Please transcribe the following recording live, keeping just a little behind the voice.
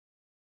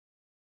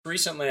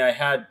Recently, I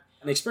had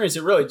an experience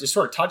that really just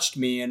sort of touched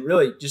me and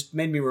really just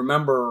made me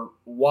remember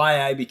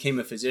why I became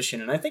a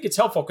physician. And I think it's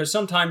helpful because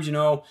sometimes,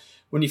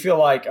 when you feel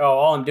like, oh,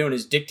 all I'm doing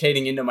is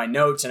dictating into my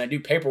notes and I do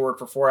paperwork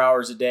for 4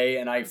 hours a day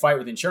and I fight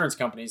with insurance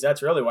companies,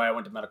 that's really why I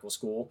went to medical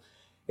school.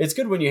 It's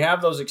good when you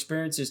have those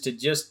experiences to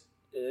just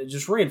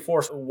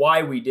reinforce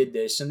why we did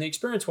this. And the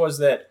experience was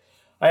that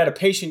I had a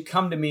patient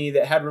come to me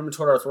that had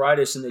rheumatoid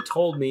arthritis, and they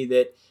told me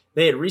that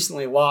they had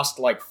recently lost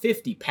like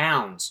 50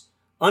 pounds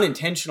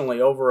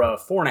unintentionally over a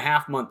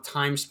 4.5-month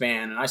time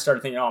span. And I started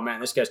thinking, oh man,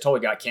 this guy's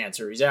totally got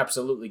cancer. He's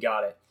absolutely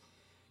got it.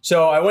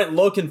 So I went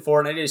looking for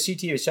it, and I did a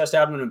CT of his chest,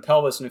 abdomen, and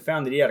pelvis, and I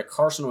found that he had a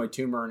carcinoid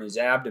tumor in his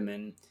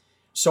abdomen.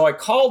 So I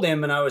called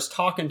him, and I was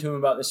talking to him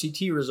about the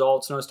CT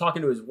results, and I was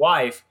talking to his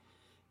wife.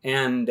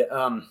 And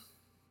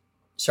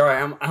sorry,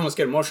 I almost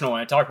get emotional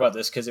when I talk about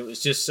this because it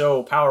was just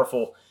so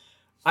powerful.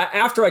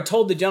 After I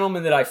told the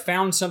gentleman that I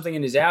found something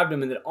in his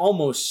abdomen that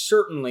almost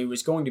certainly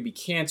was going to be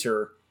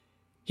cancer,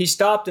 he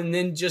stopped and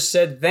then just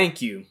said, "Thank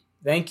you.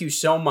 Thank you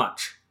so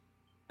much."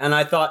 And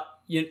I thought,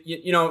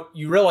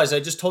 you realize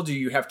I just told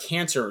you have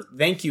cancer.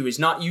 Thank you is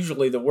not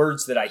usually the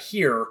words that I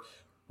hear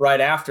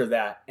right after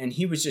that. And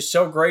he was just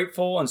so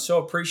grateful and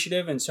so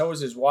appreciative, and so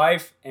was his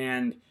wife.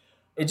 And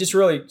it just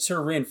really sort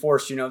of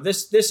reinforced,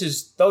 this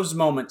is, those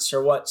moments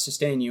are what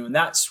sustain you. And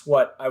that's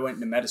what I went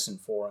into medicine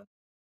for.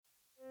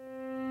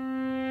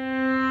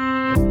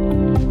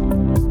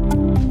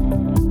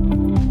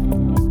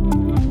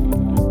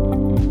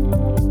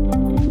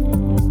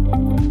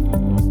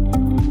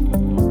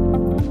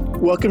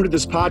 Welcome to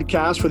this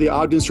podcast for the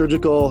Ogden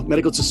Surgical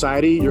Medical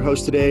Society. Your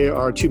hosts today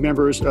are two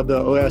members of the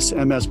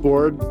OSMS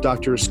board,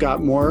 Dr.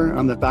 Scott Moore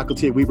on the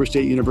faculty at Weber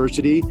State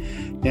University,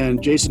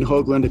 and Jason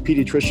Hoggan, a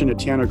pediatrician at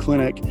Tanner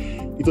Clinic.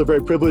 We feel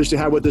very privileged to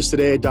have with us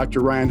today Dr.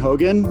 Ryan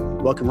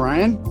Hoggan. Welcome,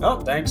 Ryan. Oh,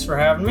 thanks for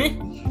having me.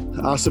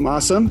 Awesome.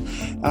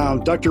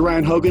 Dr.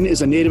 Ryan Hoggan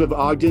is a native of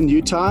Ogden,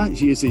 Utah.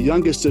 He is the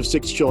youngest of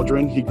 6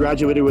 children. He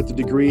graduated with a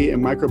degree in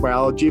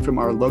microbiology from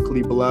our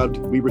locally beloved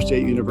Weber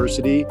State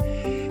University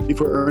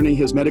before earning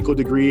his medical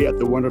degree at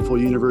the wonderful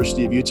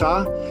University of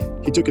Utah.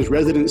 He took his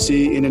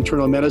residency in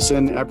internal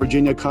medicine at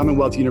Virginia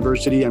Commonwealth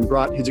University and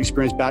brought his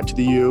experience back to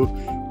the U,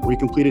 where he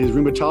completed his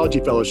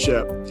rheumatology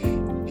fellowship.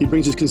 He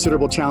brings his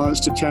considerable talents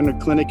to Tanner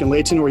Clinic in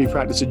Layton, where he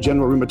practices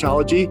general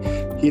rheumatology.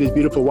 He and his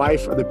beautiful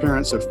wife are the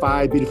parents of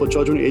 5 beautiful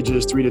children,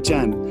 ages 3 to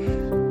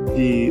 10.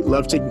 He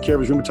loves taking care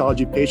of his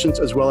rheumatology patients,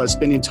 as well as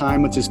spending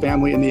time with his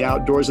family in the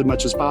outdoors as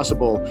much as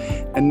possible.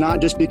 And not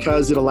just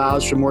because it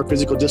allows for more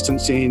physical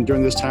distancing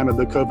during this time of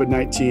the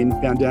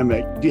COVID-19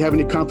 pandemic. Do you have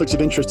any conflicts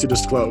of interest to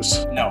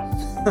disclose? No.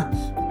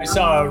 I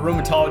saw a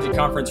rheumatology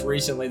conference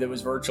recently that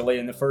was virtually,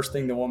 and the first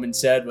thing the woman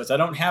said was, "I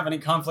don't have any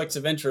conflicts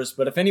of interest,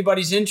 but if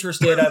anybody's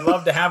interested, I'd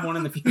love to have one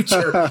in the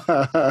future."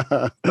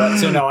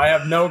 So no, I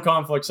have no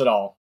conflicts at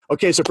all.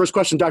 Okay, so first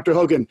question, Dr.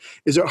 Hoggan.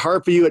 Is it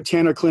hard for you at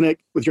Tanner Clinic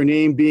with your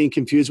name being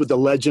confused with a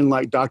legend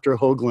like Dr.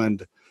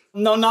 Hoagland?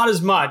 No, not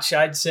as much,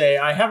 I'd say.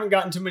 I haven't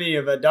gotten too many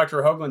of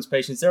Dr. Hoagland's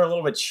patients. They're a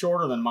little bit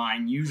shorter than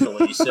mine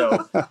usually,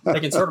 so I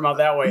can sort them out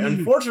that way.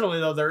 Unfortunately,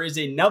 though, there is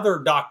another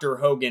Dr.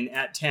 Hoggan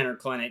at Tanner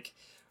Clinic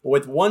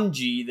with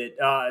 1G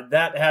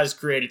that has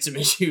created some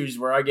issues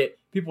where I get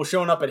people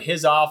showing up at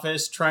his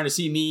office trying to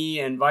see me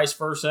and vice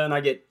versa, and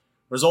I get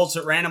results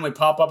that randomly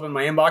pop up in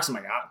my inbox. I'm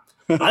like,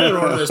 I didn't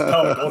order this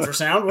pelvic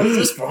ultrasound. What is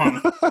this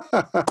from?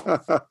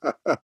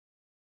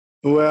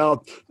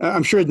 Well,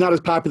 I'm sure it's not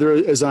as popular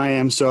as I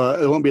am, so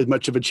it won't be as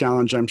much of a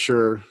challenge, I'm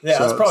sure. Yeah,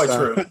 that's probably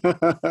true.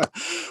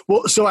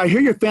 Well, so I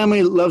hear your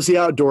family loves the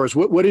outdoors.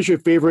 What is your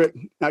favorite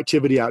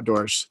activity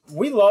outdoors?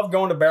 We love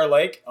going to Bear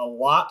Lake a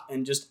lot,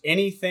 and just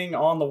anything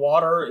on the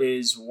water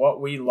is what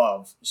we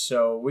love.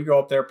 So we go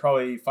up there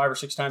probably 5 or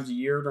 6 times a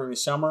year during the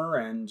summer,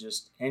 and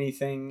just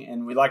anything.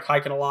 And we like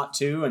hiking a lot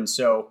too, and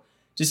so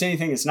just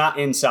anything that's not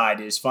inside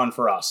is fun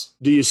for us.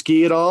 Do you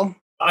ski at all?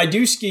 I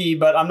do ski,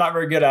 but I'm not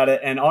very good at it.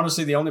 And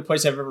honestly, the only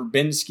place I've ever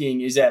been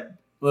skiing is at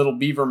Little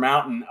Beaver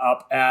Mountain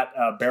up at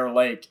Bear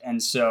Lake.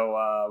 And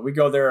so we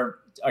go there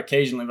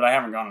occasionally, but I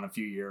haven't gone in a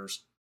few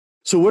years.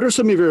 So what are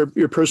some of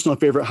your personal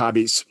favorite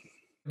hobbies?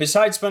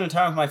 Besides spending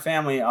time with my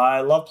family,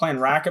 I love playing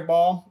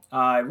racquetball.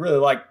 I really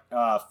like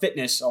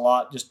fitness a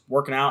lot, just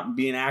working out and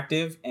being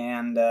active.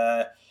 And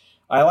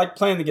I like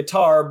playing the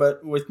guitar,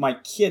 but with my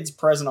kids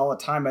present all the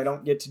time, I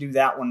don't get to do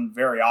that one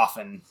very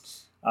often.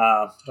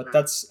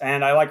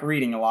 And I like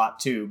reading a lot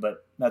too,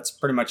 but that's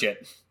pretty much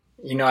it.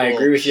 Cool. I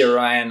agree with you,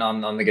 Ryan,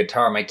 on the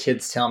guitar. My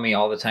kids tell me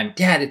all the time,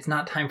 "Dad, it's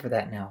not time for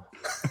that now."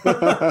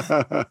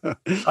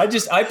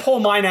 I pull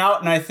mine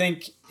out and I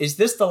think, is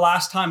this the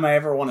last time I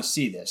ever want to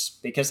see this?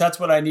 Because that's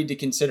what I need to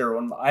consider.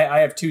 When I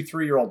have 2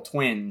 3-year-old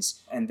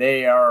twins, and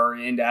they are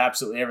into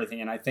absolutely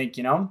everything. And I think,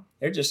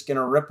 they're just going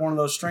to rip one of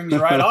those strings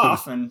right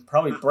off and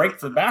probably break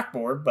the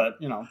backboard, but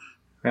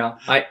Well,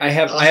 I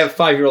have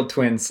 5-year-old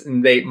twins,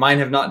 and mine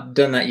have not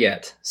done that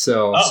yet.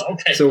 So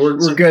okay. So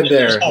we're good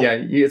there. Yeah,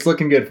 it's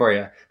looking good for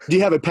you. Do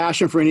you have a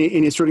passion for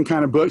any certain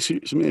kind of books?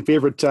 Some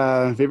favorite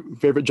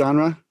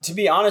genre? To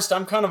be honest,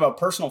 I'm kind of a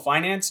personal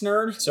finance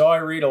nerd, so I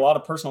read a lot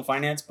of personal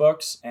finance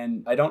books,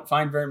 and I don't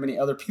find very many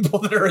other people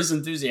that are as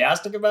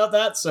enthusiastic about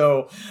that.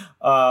 So,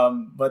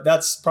 but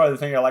that's probably the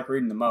thing I like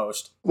reading the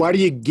most. Why do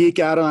you geek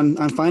out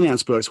on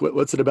finance books?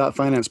 What's it about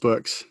finance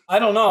books? I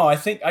don't know. I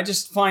think I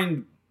just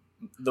find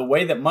the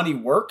way that money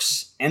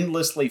works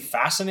endlessly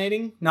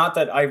fascinating. Not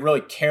that I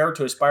really care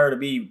to aspire to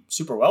be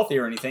super wealthy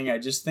or anything. I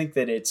just think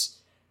that it's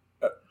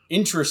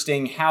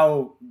interesting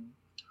how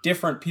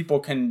different people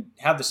can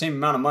have the same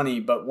amount of money,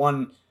 but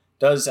one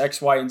does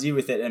X, Y, and Z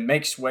with it and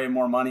makes way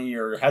more money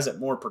or has it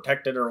more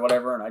protected or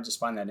whatever. And I just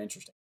find that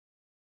interesting.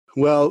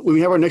 Well, when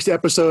we have our next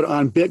episode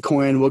on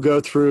Bitcoin, we'll go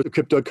through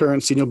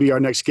cryptocurrency and you'll be our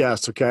next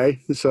guest. Okay.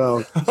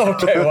 So,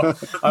 okay. Well,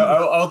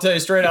 I'll tell you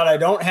straight out, I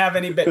don't have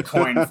any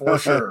Bitcoin for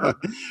sure.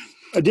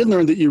 I did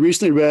learn that you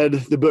recently read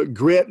the book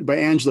Grit by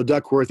Angela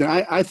Duckworth. And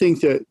I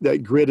think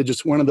that grit is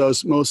just one of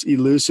those most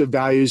elusive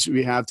values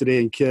we have today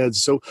in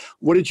kids. So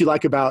what did you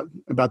like about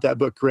that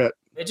book, Grit?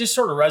 It just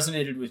sort of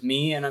resonated with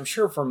me. And I'm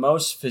sure for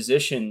most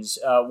physicians,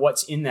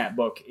 what's in that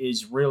book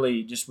is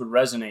really just would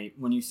resonate.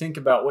 When you think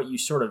about what you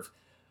sort of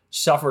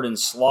suffered and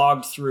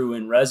slogged through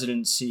in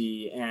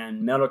residency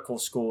and medical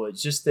school,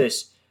 it's just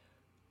this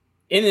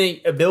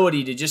innate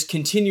ability to just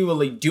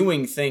continually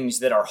doing things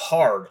that are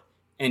hard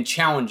and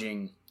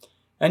challenging.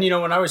 And,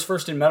 when I was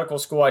first in medical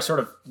school, I sort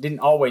of didn't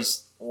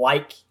always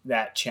like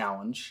that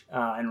challenge.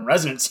 In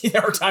residency,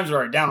 there were times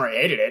where I downright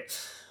hated it.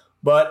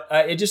 But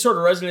it just sort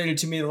of resonated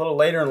to me a little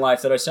later in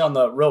life that I saw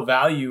the real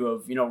value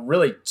of,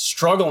 really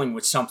struggling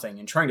with something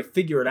and trying to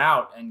figure it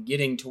out and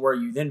getting to where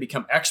you then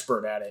become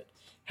expert at it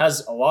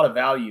has a lot of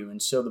value.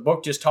 And so the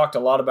book just talked a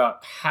lot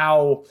about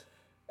how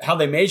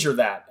they measure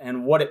that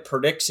and what it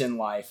predicts in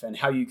life and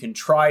how you can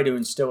try to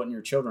instill it in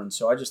your children.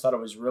 So I just thought it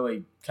was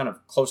really kind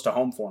of close to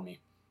home for me.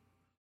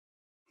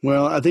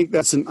 Well, I think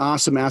that's an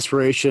awesome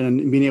aspiration,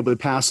 and being able to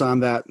pass on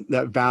that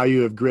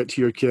value of grit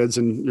to your kids,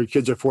 and your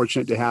kids are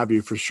fortunate to have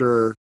you for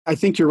sure. I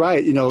think you're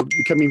right.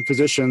 Becoming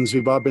physicians,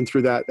 we've all been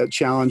through that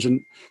challenge.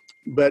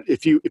 But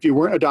if you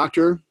weren't a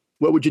doctor,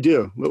 what would you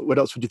do? What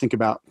else would you think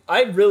about?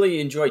 I really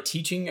enjoy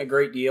teaching a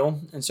great deal.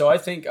 And so I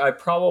think I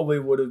probably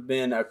would have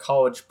been a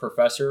college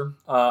professor.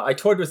 I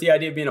toyed with the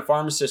idea of being a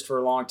pharmacist for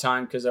a long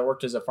time because I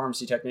worked as a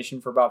pharmacy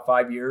technician for about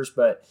 5 years.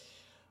 But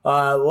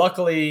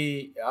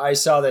luckily, I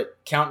saw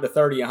that counting to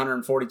 30,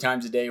 140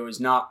 times a day was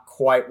not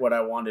quite what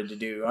I wanted to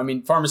do. I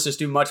mean, pharmacists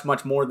do much,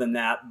 much more than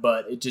that,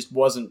 but it just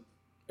wasn't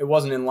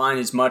in line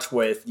as much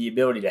with the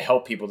ability to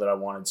help people that I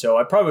wanted. So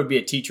I probably would be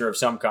a teacher of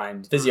some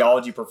kind,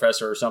 physiology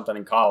professor or something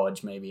in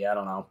college, maybe. I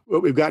don't know.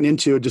 What we've gotten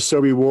into is just so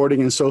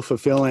rewarding and so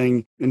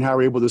fulfilling in how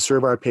we're able to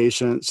serve our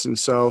patients. And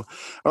so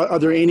are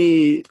there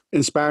any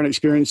inspiring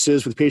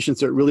experiences with patients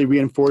that really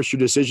reinforce your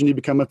decision to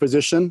become a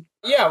physician?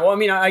 Yeah, well, I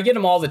mean, I get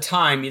them all the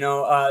time.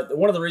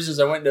 One of the reasons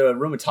I went into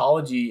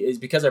rheumatology is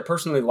because I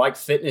personally like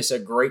fitness a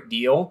great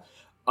deal.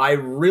 I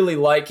really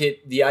like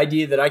it, the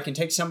idea that I can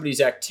take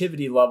somebody's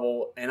activity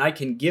level and I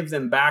can give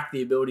them back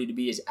the ability to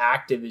be as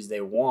active as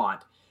they want.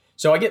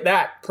 So I get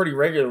that pretty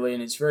regularly,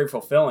 and it's very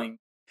fulfilling.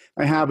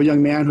 I have a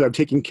young man who I've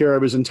taken care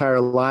of his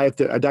entire life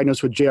that I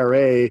diagnosed with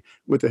JRA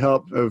with the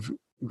help of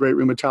great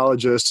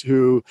rheumatologists,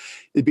 who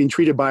is being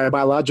treated by a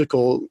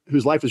biological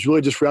whose life is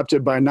really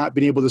disrupted by not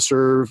being able to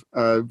serve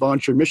a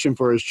volunteer mission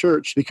for his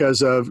church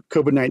because of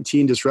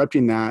COVID-19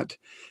 disrupting that.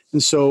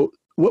 And so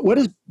what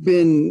has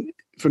been,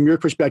 from your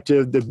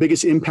perspective, the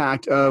biggest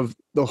impact of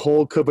the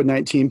whole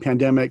COVID-19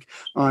 pandemic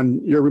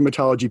on your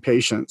rheumatology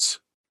patients?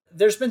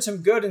 There's been some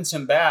good and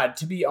some bad.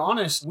 To be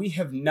honest, we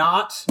have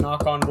not,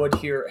 knock on wood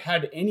here,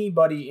 had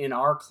anybody in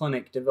our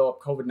clinic develop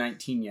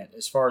COVID-19 yet,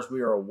 as far as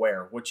we are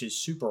aware, which is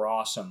super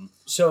awesome.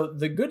 So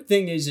the good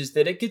thing is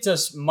that it gets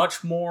us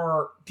much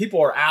more,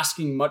 people are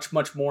asking much,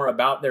 much more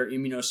about their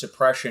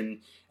immunosuppression,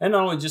 and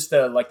not only just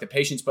the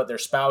patients, but their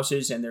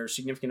spouses and their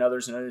significant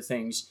others and other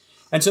things.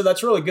 And so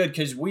that's really good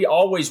because we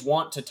always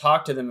want to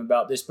talk to them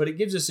about this, but it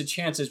gives us a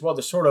chance as well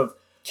to sort of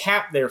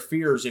cap their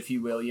fears, if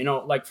you will.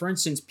 Like for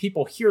instance,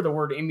 people hear the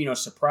word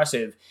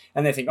immunosuppressive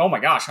and they think, oh my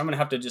gosh, I'm going to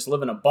have to just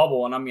live in a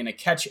bubble and I'm going to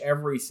catch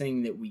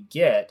everything that we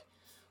get.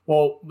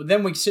 Well,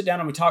 then we sit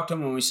down and we talk to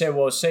them and we say,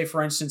 well, say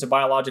for instance, a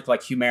biologic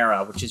like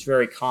Humira, which is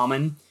very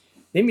common.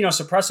 The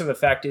immunosuppressive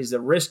effect is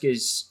the risk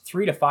is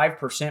 3 to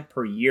 5%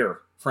 per year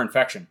for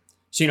infection.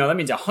 So, that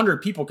means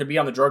 100 people could be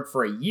on the drug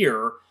for a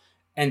year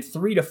and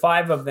 3 to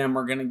 5 of them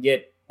are going to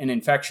get an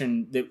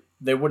infection that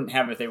they wouldn't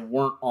have if they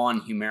weren't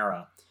on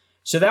Humira.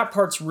 So that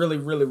part's really,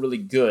 really, really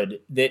good,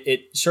 that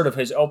it sort of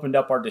has opened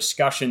up our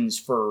discussions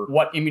for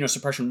what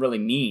immunosuppression really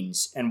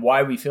means and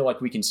why we feel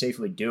like we can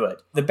safely do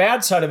it. The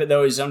bad side of it,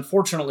 though, is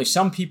unfortunately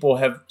some people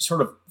have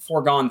sort of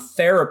foregone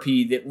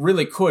therapy that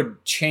really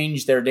could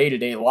change their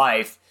day-to-day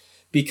life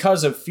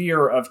because of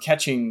fear of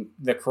catching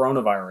the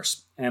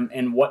coronavirus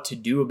and what to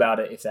do about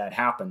it if that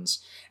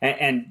happens.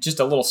 And just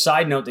a little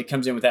side note that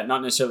comes in with that,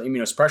 not necessarily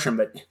immunosuppression,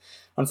 but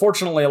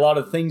unfortunately, a lot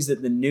of things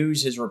that the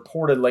news has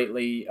reported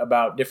lately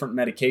about different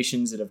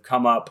medications that have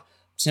come up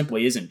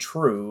simply isn't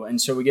true.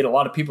 And so we get a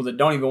lot of people that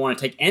don't even want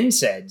to take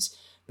NSAIDs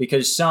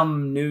because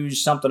some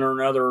news, something or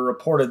another,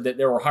 reported that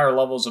there were higher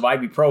levels of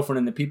ibuprofen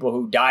in the people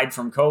who died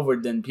from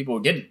COVID than people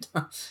who didn't.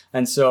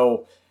 And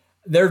so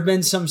there have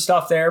been some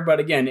stuff there, but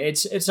again,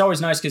 it's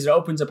always nice because it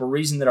opens up a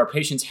reason that our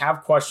patients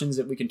have questions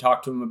that we can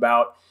talk to them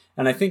about.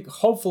 And I think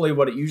hopefully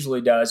what it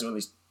usually does, or at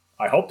least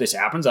I hope this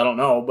happens, I don't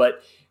know,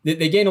 but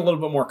they gain a little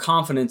bit more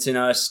confidence in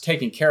us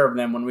taking care of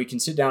them when we can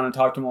sit down and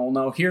talk to them. Well,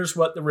 no, here's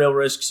what the real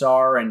risks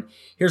are, and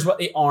here's what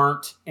they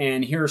aren't,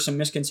 and here are some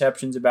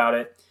misconceptions about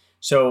it.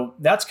 So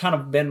that's kind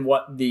of been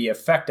what the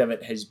effect of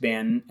it has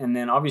been. And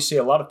then obviously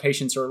a lot of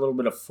patients are a little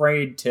bit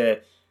afraid to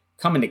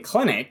come into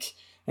clinic.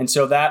 And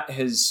so that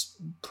has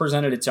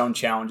presented its own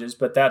challenges,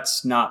 but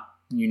that's not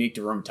unique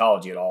to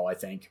rheumatology at all, I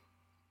think.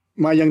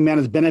 My young man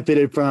has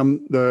benefited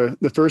from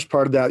the first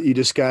part of that you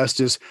discussed,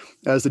 is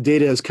as the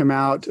data has come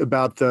out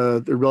about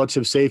the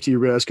relative safety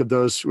risk of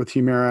those with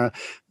Humira,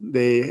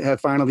 they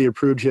have finally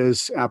approved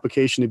his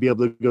application to be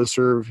able to go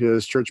serve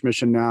his church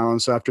mission now.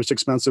 And so after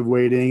 6 months of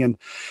waiting, and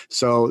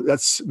so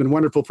that's been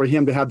wonderful for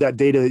him to have that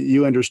data that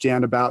you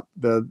understand about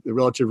the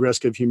relative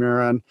risk of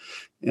Humira.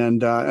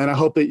 And I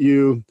hope that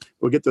you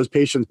will get those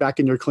patients back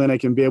in your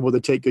clinic and be able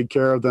to take good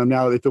care of them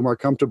now that they feel more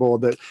comfortable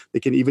that they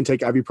can even take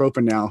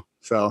ibuprofen now.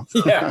 So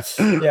yeah,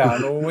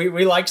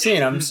 we like seeing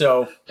them.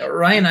 So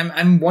Ryan,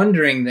 I'm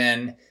wondering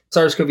then,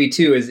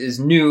 SARS-CoV-2 is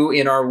new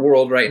in our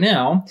world right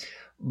now,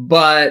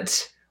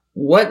 but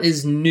what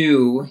is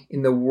new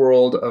in the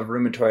world of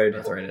rheumatoid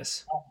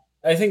arthritis?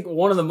 I think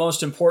one of the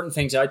most important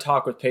things I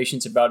talk with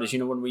patients about is,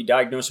 when we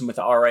diagnose them with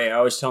the RA, I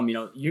always tell them,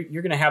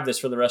 you're going to have this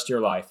for the rest of your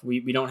life.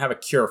 We don't have a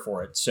cure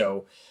for it.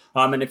 So,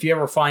 and if you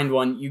ever find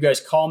one, you guys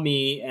call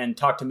me and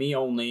talk to me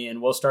only,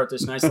 and we'll start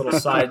this nice little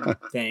side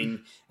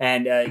thing.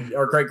 And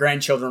our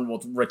great-grandchildren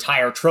will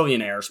retire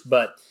trillionaires.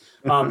 But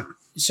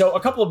so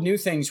a couple of new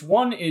things.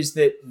 One is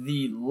that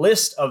the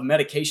list of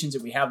medications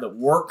that we have that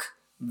work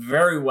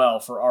very well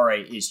for RA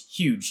is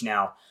huge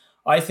now.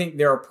 I think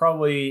there are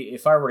probably,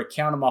 if I were to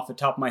count them off the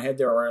top of my head,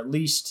 there are at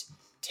least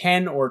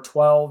 10 or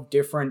 12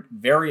 different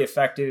very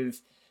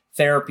effective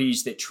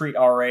therapies that treat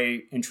RA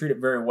and treat it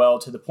very well,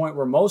 to the point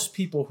where most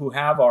people who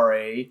have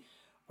RA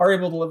are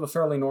able to live a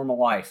fairly normal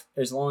life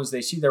as long as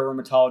they see their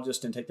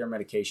rheumatologist and take their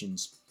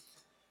medications.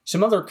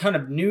 Some other kind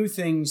of new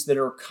things that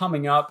are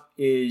coming up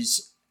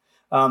is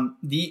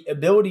the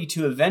ability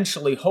to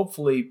eventually,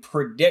 hopefully,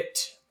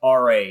 predict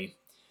RA.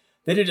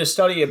 They did a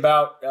study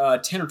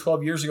about 10 or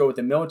 12 years ago with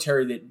the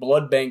military that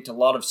blood banked a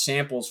lot of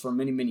samples for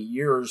many, many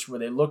years, where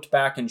they looked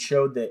back and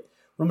showed that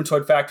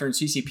rheumatoid factor and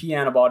CCP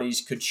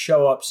antibodies could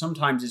show up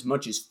sometimes as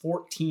much as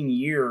 14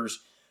 years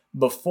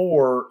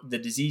before the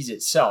disease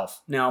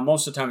itself. Now,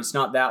 most of the time it's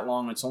not that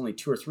long, it's only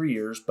 2 or 3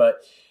 years, but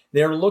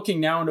they're looking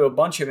now into a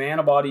bunch of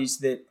antibodies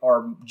that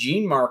are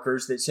gene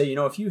markers that say,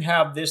 if you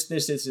have this,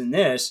 and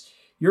this,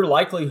 your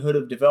likelihood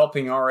of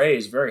developing RA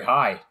is very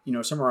high,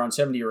 somewhere around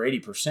 70 or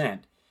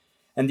 80%.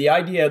 And the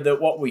idea that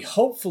what we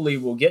hopefully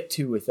will get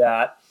to with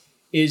that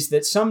is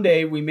that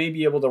someday we may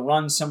be able to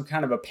run some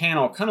kind of a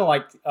panel, kind of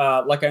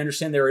like I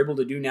understand they're able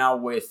to do now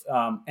with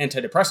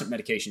antidepressant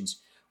medications,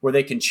 where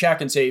they can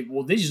check and say,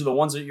 well, these are the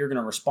ones that you're going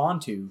to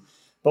respond to.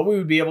 But we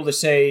would be able to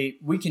say,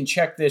 we can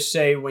check this,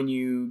 say, when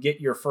you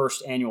get your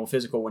first annual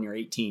physical when you're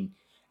 18,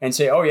 and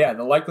say, oh yeah,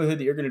 the likelihood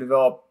that you're going to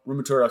develop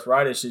rheumatoid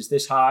arthritis is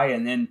this high.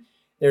 And then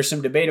there's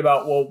some debate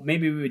about, well,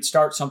 maybe we would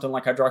start something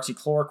like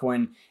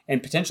hydroxychloroquine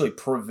and potentially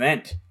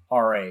prevent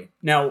RA.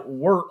 Now,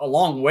 we're a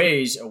long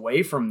ways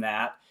away from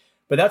that,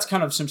 but that's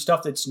kind of some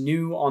stuff that's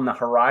new on the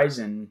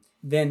horizon.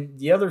 Then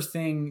the other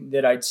thing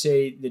that I'd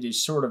say that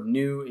is sort of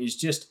new is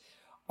just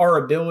our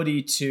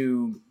ability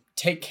to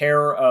take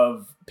care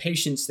of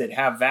patients that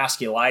have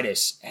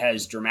vasculitis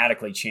has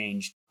dramatically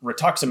changed.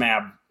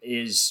 Rituximab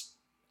is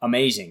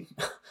amazing.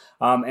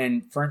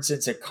 And for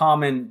instance, a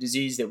common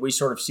disease that we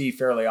sort of see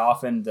fairly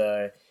often,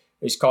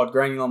 is called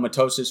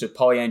granulomatosis with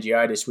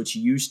polyangiitis, which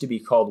used to be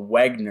called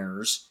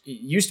Wegener's. It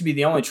used to be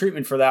the only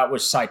treatment for that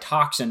was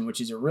Cytoxan, which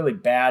is a really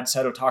bad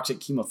cytotoxic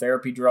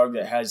chemotherapy drug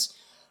that has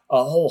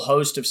a whole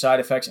host of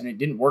side effects, and it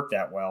didn't work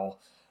that well.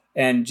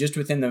 And just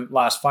within the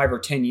last 5 or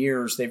 10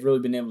 years, they've really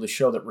been able to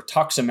show that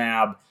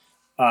rituximab,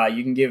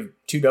 you can give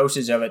 2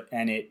 doses of it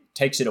and it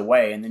takes it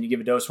away. And then you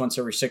give a dose once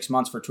every 6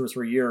 months for 2 or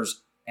 3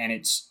 years, and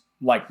it's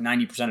like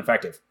 90%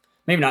 effective.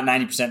 Maybe not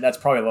 90%, that's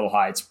probably a little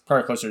high. It's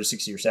probably closer to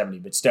 60 or 70,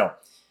 but still.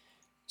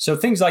 So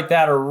things like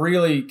that are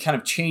really kind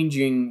of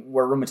changing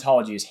where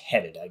rheumatology is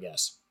headed, I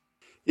guess.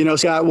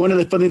 Scott, one of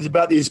the fun things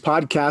about these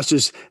podcasts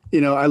is,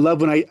 I love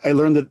when I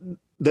learned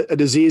that a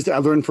disease that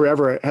I've learned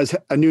forever has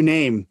a new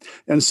name.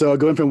 And so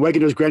going from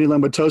Wegener's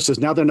granulomatosis,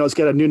 now they know it's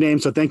got a new name.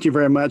 So thank you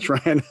very much,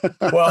 Ryan.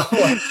 well,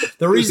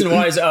 the reason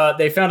why is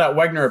they found out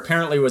Wegener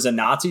apparently was a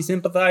Nazi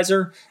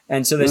sympathizer.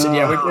 And so they said,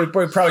 we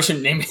probably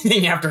shouldn't name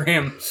anything after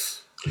him.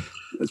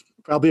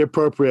 Probably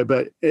appropriate,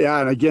 but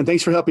yeah. And again,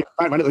 thanks for helping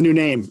find a new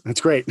name. That's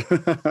great.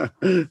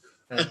 They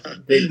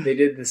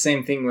did the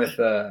same thing with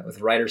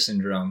Reiter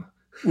syndrome.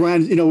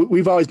 Ryan,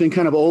 we've always been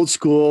kind of old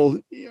school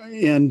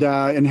and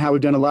how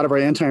we've done a lot of our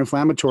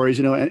anti-inflammatories,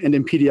 and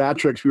in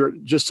pediatrics, we were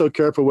just so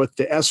careful with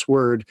the S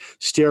word,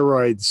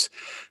 steroids.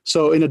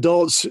 So in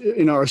adults,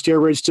 are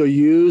steroids still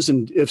used?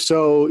 And if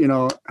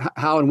so,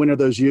 how and when are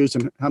those used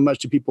and how much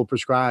do people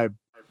prescribe?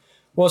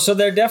 Well, so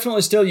they're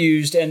definitely still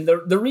used. And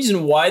the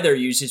reason why they're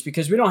used is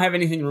because we don't have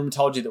anything in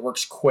rheumatology that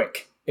works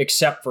quick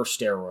except for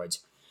steroids.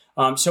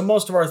 So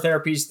most of our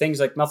therapies, things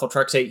like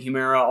methotrexate,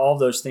 Humira, all of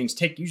those things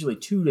take usually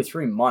 2 to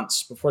 3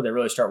 months before they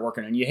really start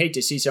working. And you hate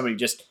to see somebody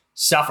just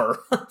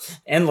suffer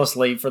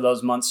endlessly for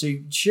those months. So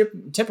you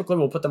typically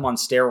will put them on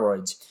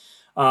steroids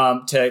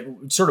to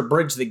sort of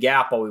bridge the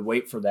gap while we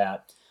wait for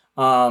that.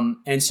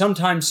 And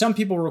sometimes some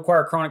people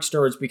require chronic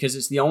steroids because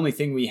it's the only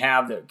thing we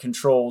have that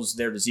controls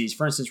their disease.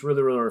 For instance,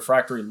 really, really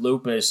refractory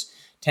lupus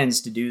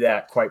tends to do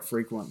that quite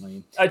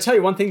frequently. I tell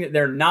you one thing that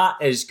they're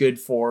not as good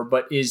for,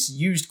 but is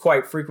used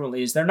quite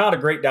frequently, is they're not a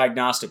great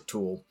diagnostic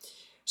tool.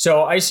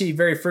 So I see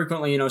very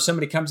frequently,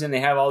 somebody comes in,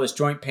 they have all this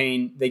joint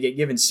pain, they get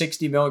given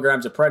 60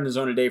 milligrams of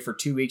prednisone a day for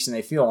 2 weeks and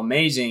they feel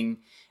amazing.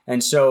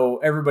 And so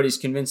everybody's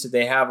convinced that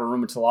they have a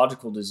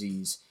rheumatological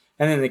disease.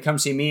 And then they come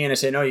see me and I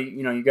say, no,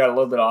 you got a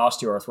little bit of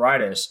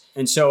osteoarthritis.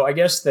 And so I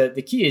guess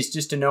the key is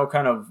just to know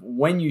kind of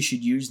when you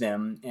should use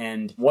them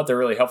and what they're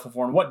really helpful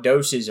for and what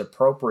dose is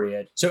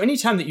appropriate. So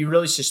anytime that you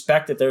really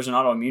suspect that there's an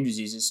autoimmune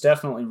disease, it's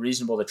definitely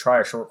reasonable to try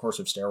a short course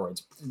of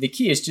steroids. The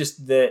key is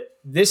just that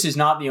this is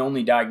not the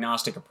only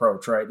diagnostic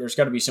approach, right? There's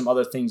got to be some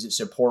other things that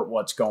support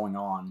what's going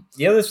on.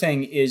 The other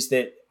thing is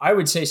that I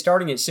would say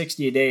starting at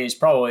 60 a day is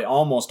probably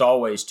almost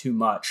always too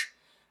much.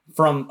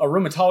 From a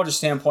rheumatologist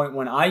standpoint,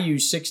 when I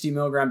use 60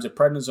 milligrams of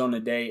prednisone a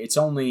day, it's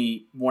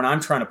only when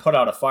I'm trying to put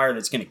out a fire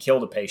that's going to kill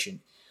the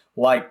patient,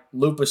 like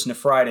lupus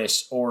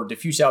nephritis or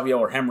diffuse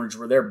alveolar hemorrhage,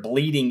 where they're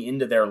bleeding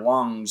into their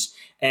lungs,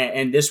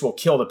 and this will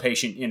kill the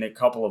patient in a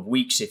couple of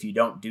weeks if you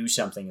don't do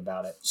something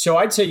about it. So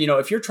I'd say,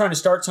 if you're trying to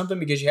start something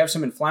because you have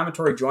some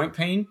inflammatory joint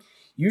pain,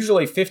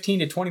 usually 15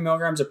 to 20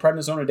 milligrams of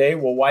prednisone a day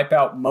will wipe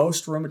out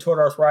most rheumatoid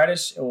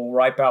arthritis. It will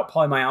wipe out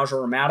polymyalgia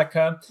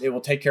rheumatica. It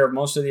will take care of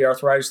most of the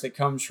arthritis that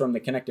comes from the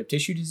connective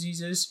tissue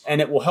diseases.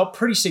 And it will help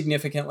pretty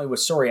significantly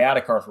with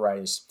psoriatic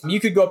arthritis. You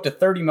could go up to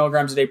 30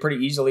 milligrams a day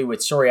pretty easily with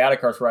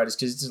psoriatic arthritis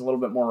because it's a little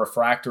bit more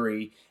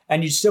refractory.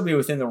 And you'd still be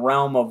within the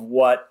realm of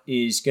what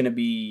is going to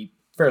be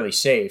fairly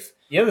safe.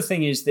 The other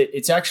thing is that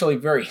it's actually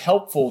very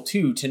helpful,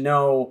 too, to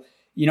know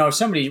if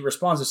somebody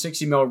responds to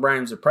 60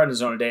 milligrams of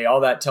prednisone a day, all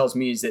that tells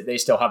me is that they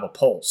still have a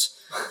pulse.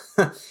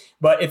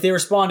 But if they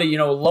respond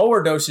to,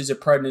 lower doses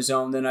of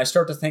prednisone, then I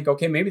start to think,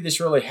 okay, maybe this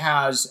really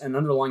has an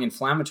underlying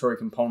inflammatory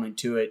component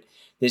to it.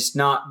 It's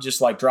not just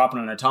like dropping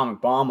an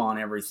atomic bomb on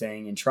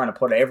everything and trying to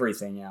put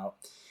everything out.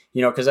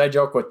 Because I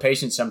joke with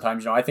patients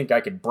sometimes, I think I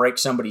could break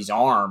somebody's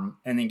arm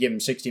and then give them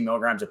 60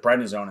 milligrams of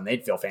prednisone and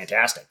they'd feel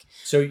fantastic.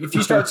 So if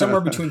you start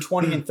somewhere between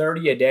 20 and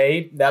 30 a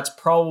day, that's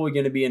probably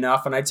going to be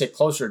enough. And I'd say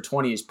closer to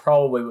 20 is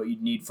probably what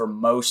you'd need for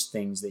most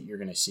things that you're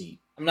going to see.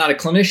 I'm not a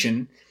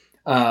clinician,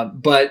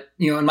 but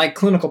in my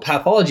clinical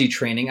pathology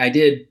training, I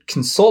did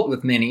consult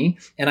with many,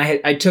 and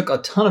I took a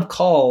ton of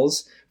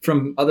calls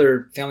from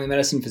other family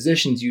medicine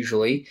physicians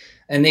usually,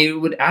 and they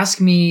would ask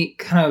me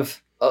kind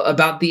of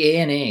about the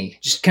ANA,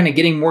 just kind of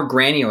getting more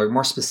granular,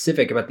 more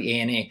specific about the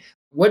ANA.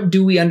 What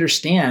do we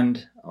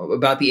understand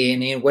about the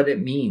ANA and what it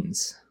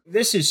means?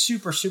 This is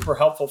super, super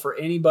helpful for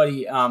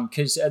anybody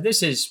because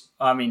this is,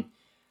 I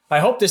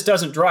hope this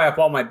doesn't dry up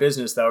all my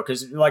business, though,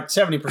 because like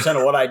 70%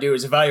 of what I do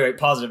is evaluate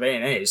positive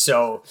ANAs.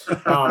 So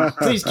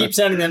please keep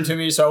sending them to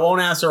me so I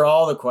won't answer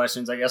all the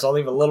questions. I guess I'll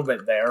leave a little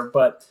bit there.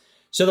 But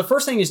so the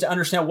first thing is to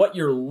understand what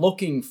you're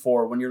looking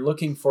for when you're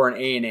looking for an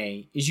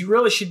ANA is you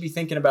really should be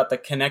thinking about the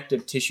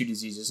connective tissue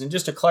diseases. And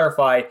just to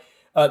clarify,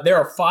 there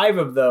are 5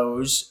 of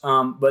those,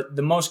 but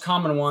the most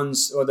common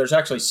ones, or there's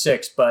actually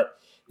 6, but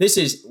this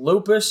is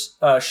lupus,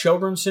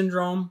 Sjogren's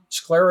syndrome,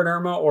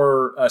 scleroderma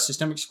or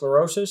systemic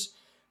sclerosis,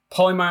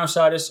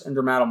 polymyositis, and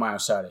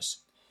dermatomyositis.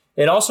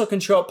 It also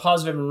can show up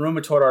positive in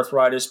rheumatoid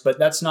arthritis, but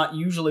that's not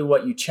usually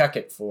what you check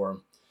it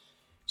for.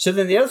 So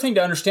then the other thing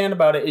to understand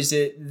about it is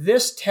that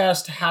this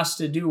test has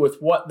to do with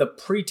what the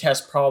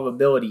pretest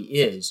probability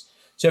is.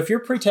 So if your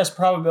pretest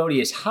probability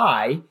is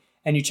high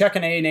and you check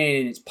an ANA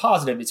and it's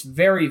positive, it's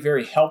very,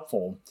 very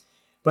helpful.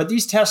 But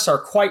these tests are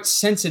quite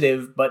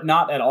sensitive, but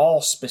not at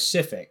all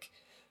specific.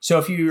 So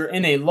if you're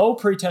in a low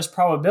pretest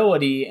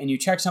probability and you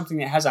check something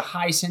that has a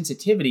high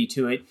sensitivity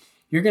to it,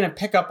 you're going to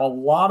pick up a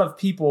lot of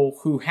people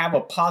who have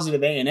a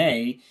positive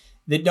ANA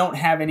that don't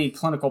have any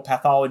clinical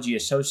pathology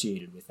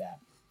associated with that.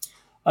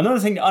 Another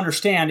thing to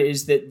understand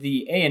is that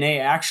the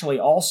ANA actually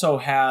also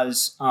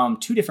has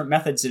 2 different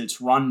methods that it's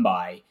run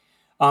by.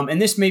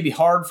 And this may be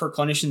hard for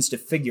clinicians to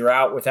figure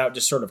out without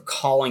just sort of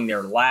calling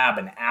their lab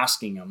and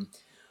asking them.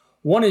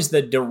 One is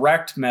the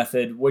direct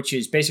method, which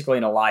is basically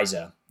an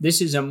ELISA.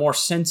 This is a more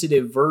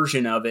sensitive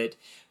version of it,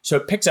 so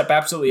it picks up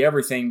absolutely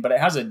everything, but it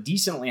has a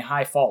decently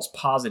high false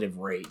positive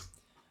rate.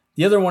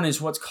 The other one is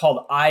what's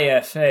called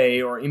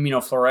IFA, or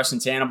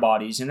immunofluorescence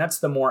antibodies, and that's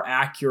the more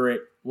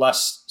accurate,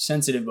 less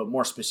sensitive, but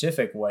more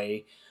specific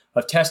way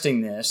of testing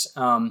this.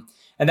 And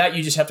that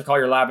you just have to call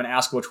your lab and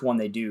ask which one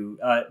they do.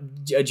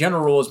 A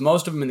general rule is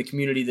most of them in the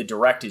community, the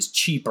direct is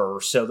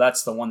cheaper, so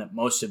that's the one that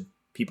most of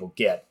people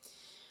get.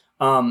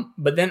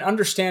 But then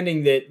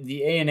understanding that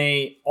the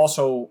ANA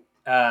also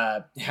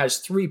has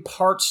 3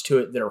 parts to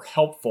it that are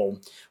helpful.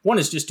 One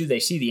is just, do they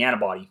see the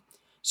antibody?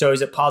 So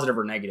is it positive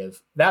or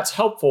negative? That's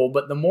helpful,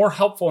 but the more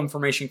helpful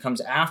information comes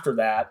after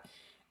that,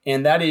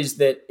 and that is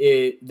that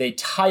they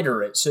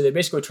titer it. So they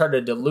basically try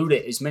to dilute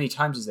it as many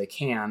times as they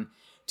can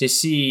to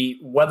see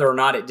whether or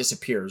not it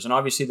disappears. And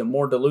obviously, the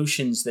more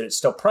dilutions that it's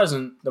still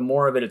present, the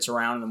more of it's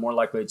around, and the more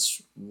likely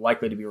it's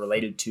likely to be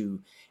related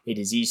to a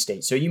disease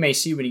state. So you may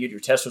see when you get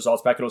your test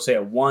results back, it'll say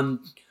a 1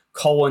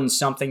 colon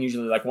something,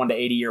 usually like 1 to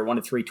 80 or 1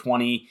 to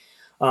 320.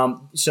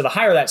 So the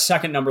higher that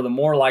second number, the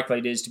more likely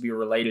it is to be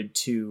related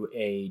to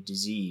a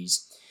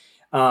disease.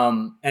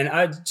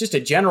 Just a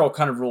general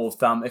kind of rule of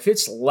thumb, if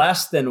it's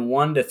less than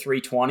 1 to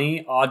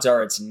 320, odds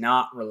are it's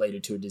not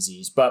related to a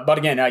disease. But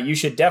again, you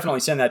should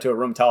definitely send that to a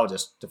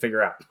rheumatologist to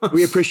figure out.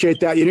 We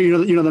appreciate that.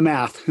 You know the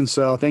math, and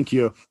so thank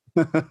you.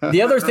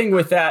 The other thing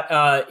with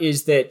that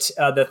is that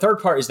the third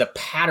part is the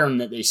pattern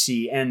that they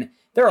see. And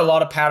there are a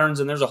lot of patterns,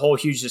 and there's a whole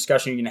huge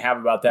discussion you can have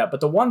about that. But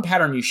the one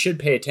pattern you should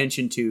pay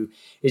attention to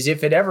is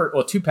if it ever,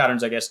 well, 2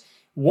 patterns, I guess.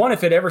 One,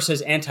 if it ever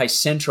says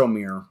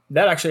anticentromere,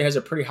 that actually has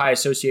a pretty high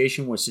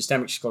association with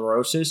systemic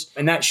sclerosis,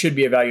 and that should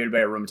be evaluated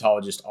by a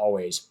rheumatologist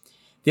always.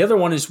 The other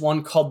one is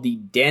one called the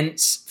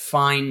dense,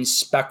 fine,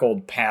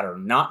 speckled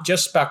pattern. Not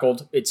just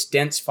speckled, it's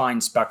dense, fine,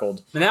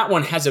 speckled. And that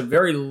one has a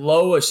very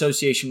low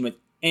association with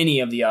any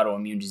of the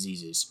autoimmune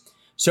diseases.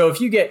 So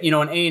if you get,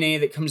 an ANA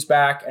that comes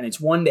back and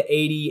it's 1 to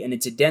 80 and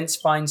it's a dense,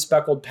 fine,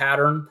 speckled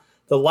pattern,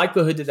 the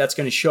likelihood that that's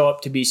going to show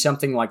up to be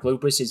something like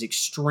lupus is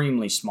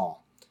extremely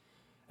small.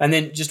 And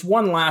then just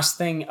one last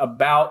thing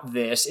about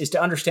this is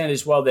to understand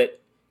as well that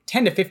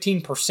 10 to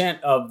 15%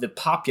 of the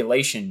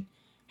population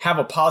have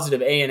a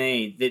positive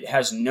ANA that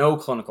has no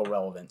clinical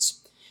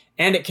relevance.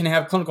 And it can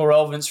have clinical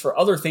relevance for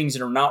other things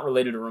that are not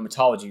related to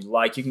rheumatology,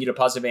 like you can get a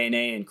positive ANA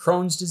in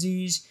Crohn's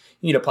disease,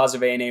 you get a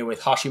positive ANA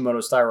with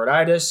Hashimoto's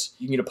thyroiditis,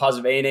 you can get a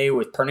positive ANA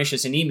with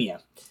pernicious anemia.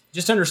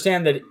 Just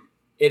understand that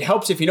it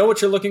helps if you know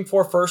what you're looking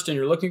for first and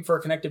you're looking for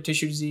a connective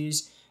tissue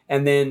disease,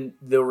 and then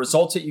the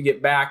results that you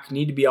get back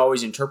need to be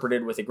always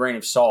interpreted with a grain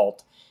of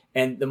salt.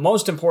 And the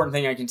most important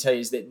thing I can tell you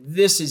is that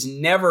this is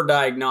never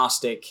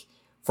diagnostic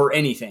for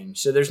anything.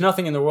 So there's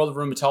nothing in the world of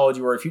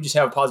rheumatology where if you just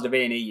have a positive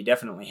ANA, you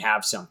definitely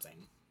have something.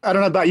 I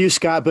don't know about you,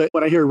 Scott, but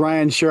when I hear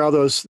Ryan share all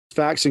those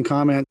facts and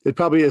comment, it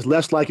probably is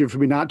less likely for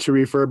me not to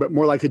refer, but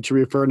more likely to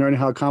refer, knowing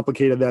how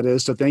complicated that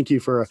is. So thank you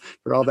for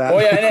all that. Oh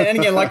yeah, and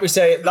again, like we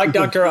say, like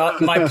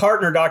my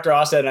partner, Dr.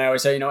 Osted, and I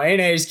always say,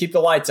 ANAs keep the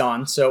lights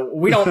on, so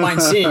we don't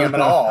mind seeing them at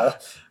all.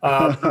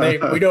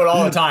 We do it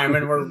all the time,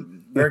 and we're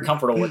very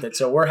comfortable with it.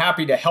 So we're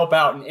happy to help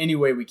out in any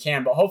way we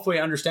can, but hopefully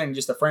understanding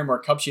just the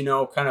framework helps you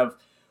know kind of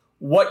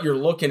what you're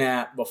looking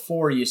at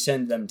before you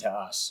send them to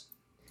us.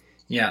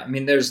 Yeah, I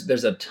mean, there's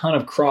a ton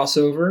of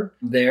crossover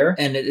there,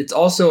 and it's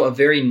also a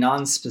very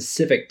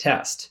non-specific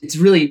test. It's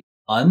really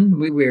fun.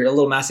 We're a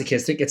little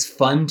masochistic. It's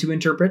fun to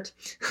interpret.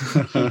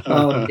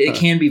 It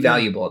can be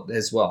valuable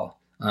as well.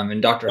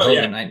 And Dr.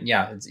 Hoggan,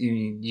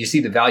 you see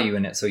the value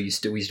in it, so we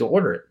still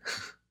order it.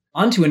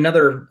 On to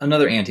another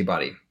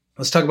antibody.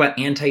 Let's talk about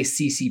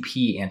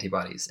anti-CCP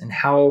antibodies and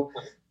how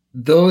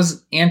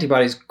those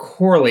antibodies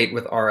correlate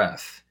with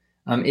RF.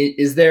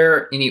 Is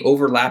there any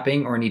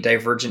overlapping or any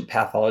divergent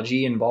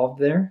pathology involved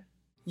there?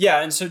 Yeah,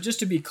 and so just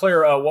to be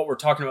clear, what we're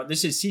talking about,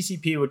 this is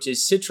CCP, which is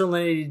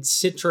citrullinated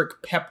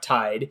citric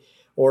peptide,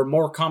 or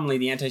more commonly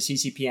the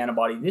anti-CCP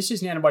antibody. This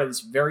is an antibody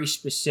that's very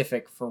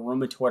specific for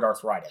rheumatoid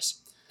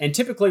arthritis. And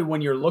typically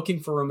when you're looking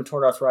for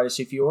rheumatoid arthritis,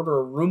 if you order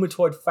a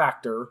rheumatoid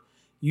factor,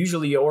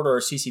 usually you order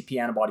a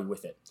CCP antibody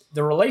with it.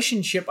 The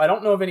relationship, I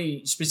don't know of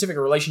any specific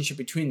relationship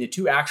between the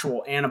two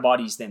actual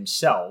antibodies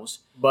themselves,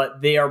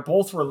 but they are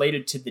both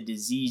related to the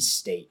disease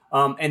state.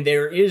 And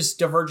there is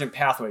divergent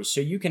pathways. So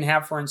you can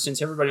have, for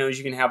instance, everybody knows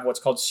you can have what's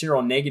called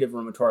seronegative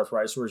rheumatoid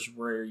arthritis,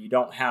 where you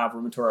don't have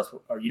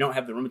you don't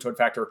have the rheumatoid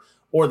factor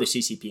or the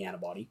CCP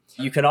antibody.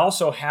 You can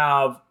also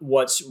have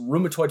what's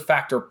rheumatoid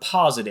factor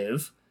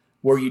positive,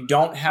 where you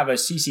don't have a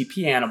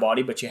CCP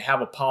antibody, but you have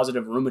a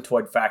positive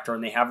rheumatoid factor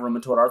and they have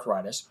rheumatoid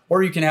arthritis.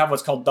 Or you can have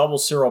what's called double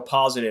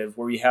seropositive,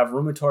 where you have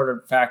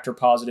rheumatoid factor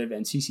positive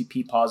and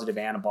CCP positive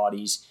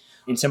antibodies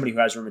in somebody who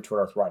has rheumatoid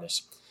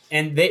arthritis.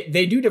 And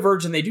they do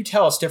diverge and they do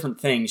tell us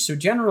different things. So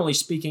generally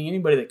speaking,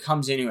 anybody that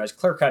comes in who has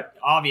clear-cut,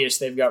 obvious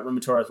they've got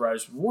rheumatoid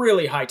arthritis,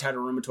 really high titer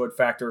rheumatoid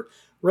factor,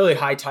 really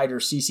high titer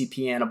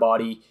CCP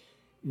antibody,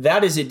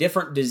 that is a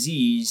different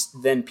disease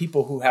than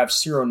people who have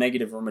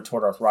seronegative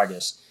rheumatoid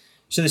arthritis.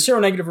 So the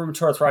seronegative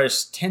rheumatoid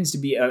arthritis tends to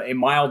be a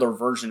milder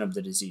version of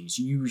the disease,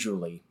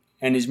 usually,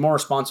 and is more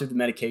responsive to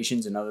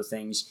medications and other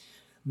things.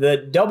 The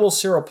double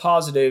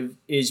seropositive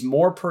is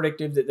more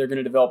predictive that they're going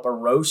to develop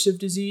erosive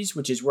disease,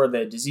 which is where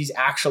the disease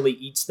actually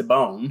eats the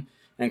bone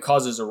and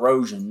causes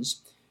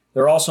erosions.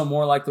 They're also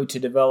more likely to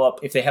develop,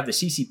 if they have the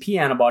CCP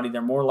antibody,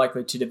 they're more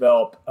likely to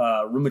develop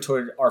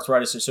rheumatoid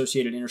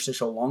arthritis-associated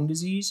interstitial lung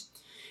disease.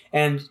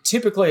 And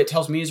typically it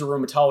tells me as a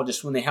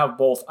rheumatologist when they have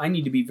both, I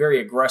need to be very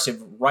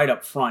aggressive right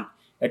up front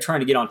at trying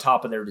to get on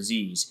top of their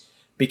disease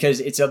because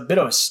it's a bit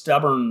of a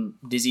stubborn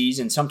disease.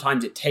 And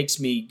sometimes it takes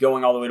me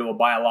going all the way to a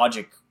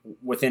biologic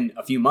within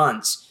a few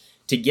months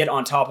to get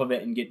on top of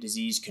it and get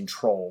disease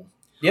control.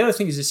 The other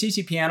thing is the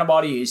CCP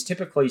antibody is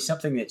typically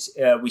something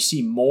that we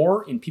see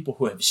more in people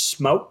who have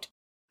smoked.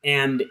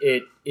 And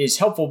it is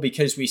helpful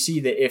because we see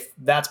that if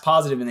that's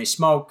positive and they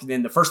smoke,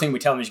 then the first thing we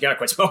tell them is you got to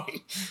quit smoking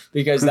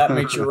because that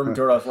makes your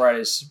rheumatoid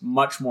arthritis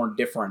much more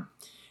different.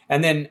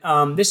 And then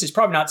this is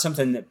probably not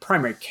something that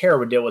primary care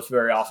would deal with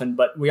very often,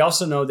 but we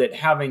also know that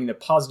having the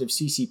positive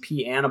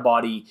CCP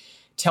antibody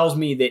tells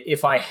me that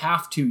if I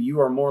have to,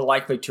 you are more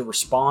likely to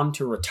respond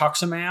to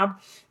rituximab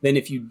than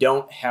if you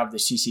don't have the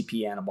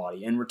CCP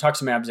antibody. And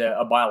rituximab is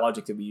a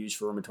biologic that we use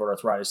for rheumatoid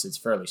arthritis that's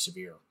fairly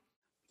severe.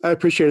 I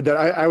appreciated that.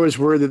 I was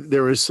worried that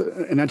there was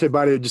an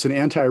antibody, just an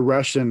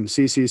anti-Russian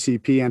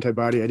CCCP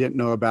antibody I didn't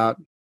know about.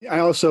 I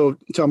also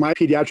tell my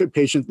pediatric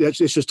patients that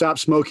they should stop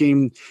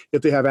smoking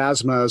if they have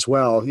asthma as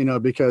well,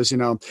 because, I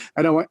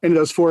don't want any of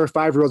those 4 or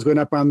 5-year-olds going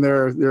up on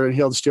their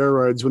inhaled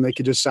steroids when they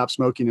could just stop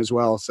smoking as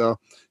well. So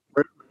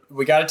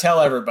we got to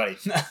tell everybody.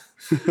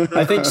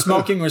 I think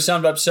smoking was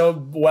summed up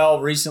so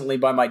well recently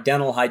by my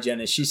dental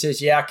hygienist. She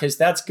says, yeah, because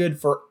that's good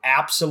for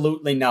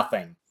absolutely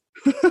nothing.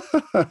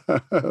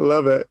 I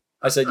love it.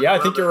 I said, yeah, I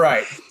think you're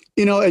right.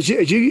 As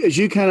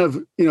you kind of,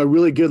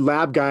 really good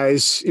lab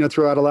guys,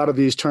 throw out a lot of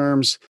these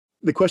terms,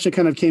 the question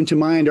kind of came to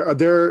mind, are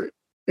there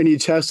any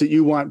tests that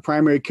you want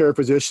primary care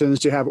physicians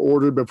to have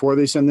ordered before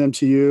they send them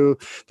to you,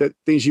 that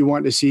things you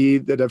want to see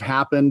that have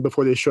happened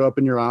before they show up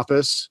in your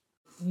office?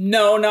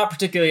 No, not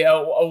particularly.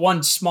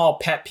 One small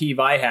pet peeve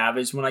I have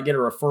is when I get a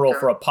referral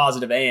for a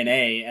positive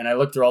ANA and I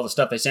look through all the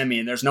stuff they send me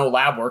and there's no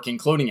lab work,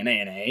 including an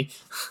ANA.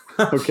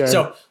 Okay.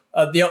 So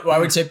I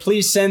would say,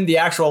 please send the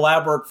actual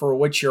lab work for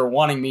which you're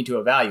wanting me to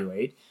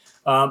evaluate.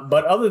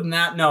 But other than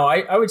that, no,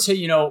 I would say,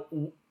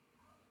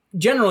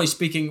 generally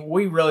speaking,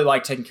 we really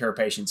like taking care of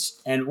patients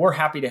and we're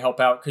happy to help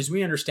out because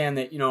we understand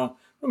that,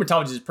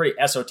 rheumatology is a pretty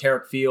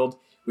esoteric field.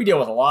 We deal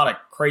with a lot of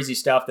crazy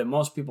stuff that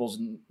most people,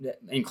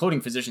 including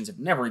physicians, have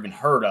never even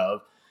heard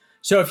of.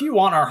 So if you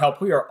want our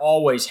help, we are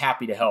always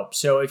happy to help.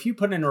 So if you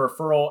put in a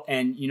referral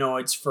and,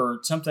 it's for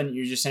something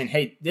you're just saying,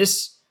 hey,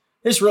 this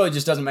really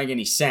just doesn't make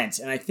any sense.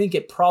 And I think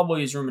it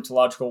probably is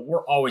rheumatological.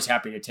 We're always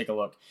happy to take a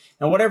look.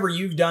 And whatever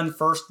you've done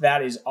first,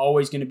 that is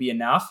always going to be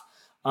enough.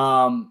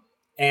 And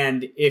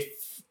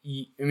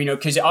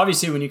because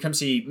obviously when you come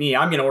see me,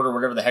 I'm going to order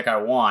whatever the heck I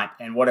want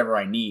and whatever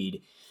I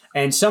need.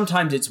 And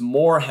sometimes it's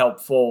more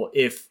helpful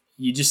if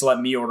you just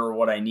let me order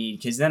what I need,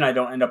 because then I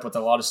don't end up with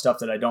a lot of stuff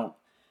that I don't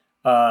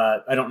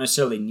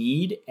necessarily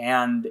need.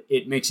 And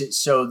it makes it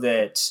so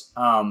that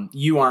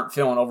you aren't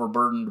feeling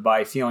overburdened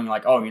by feeling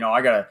like,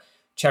 I got to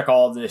check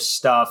all this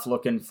stuff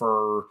looking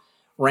for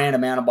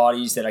random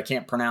antibodies that I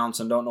can't pronounce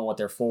and don't know what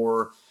they're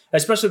for,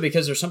 especially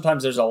because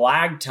there's a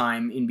lag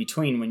time in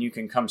between when you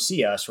can come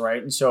see us,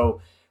 right? And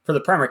so for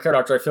the primary care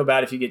doctor, I feel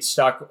bad if you get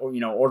stuck,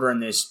 ordering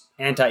this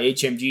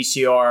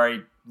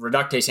anti-HMG-CoR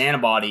reductase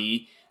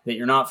antibody that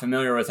you're not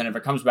familiar with. And if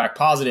it comes back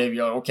positive,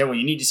 you're like, okay, well,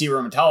 you need to see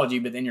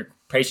rheumatology, but then your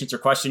patients are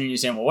questioning you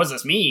saying, well, what does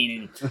this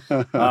mean?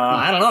 And,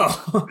 I don't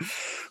know.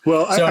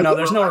 Well,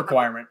 there's no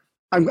requirement.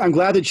 I'm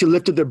glad that you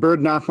lifted the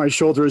burden off my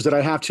shoulders that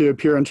I have to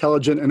appear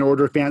intelligent and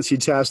order fancy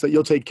tests, that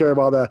you'll take care of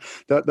all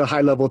the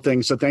high level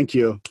things. So thank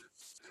you.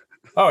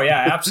 Oh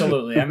yeah,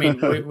 absolutely. I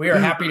mean, we are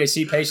happy to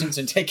see patients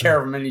and take care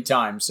of them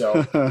anytime.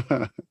 So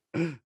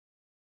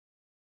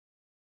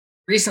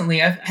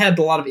recently I've had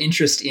a lot of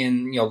interest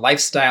in,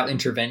 lifestyle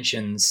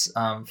interventions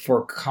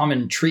for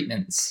common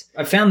treatments.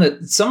 I've found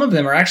that some of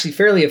them are actually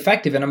fairly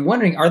effective. And I'm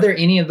wondering, are there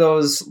any of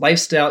those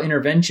lifestyle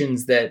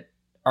interventions that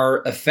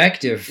are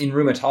effective in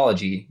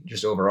rheumatology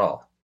just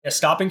overall? Yeah,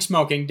 stopping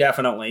smoking,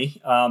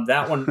 definitely.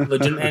 That one,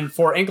 and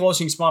for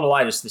ankylosing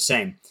spondylitis, the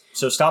same.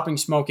 So stopping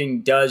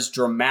smoking does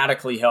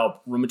dramatically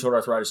help rheumatoid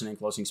arthritis and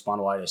ankylosing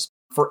spondylitis.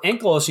 For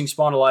ankylosing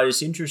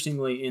spondylitis,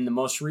 interestingly, in the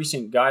most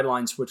recent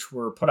guidelines, which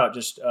were put out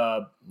just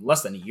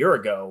less than a year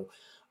ago,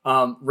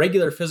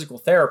 regular physical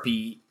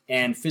therapy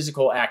and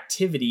physical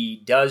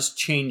activity does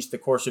change the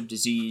course of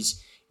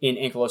disease in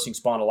ankylosing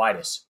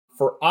spondylitis.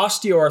 For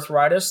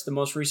osteoarthritis, the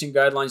most recent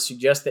guidelines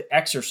suggest that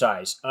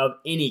exercise of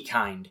any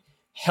kind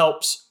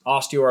helps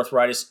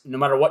osteoarthritis, no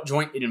matter what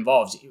joint it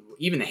involves,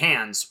 even the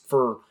hands,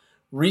 for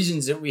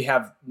reasons that we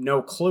have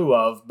no clue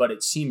of, but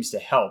it seems to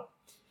help.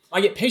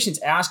 I get patients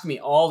ask me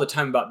all the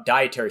time about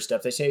dietary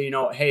stuff. They say,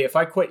 hey, if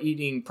I quit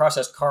eating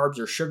processed carbs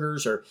or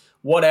sugars or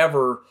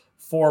whatever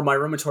for my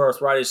rheumatoid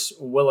arthritis,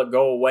 will it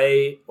go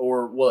away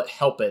or will it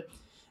help it?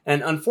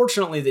 And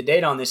unfortunately, the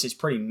data on this is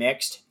pretty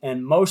mixed,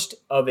 and most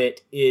of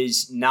it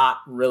is not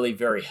really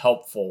very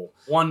helpful.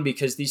 One,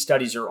 because these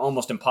studies are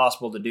almost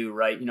impossible to do,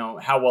 right?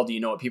 How well do you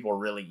know what people are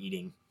really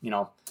eating?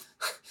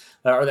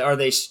 Are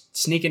they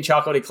sneaking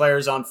chocolate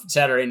eclairs on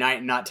Saturday night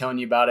and not telling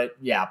you about it?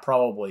 Yeah,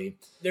 probably.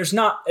 There's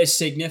not a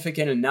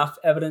significant enough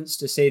evidence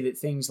to say that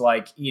things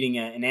like eating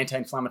an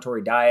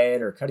anti-inflammatory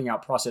diet or cutting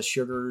out processed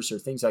sugars or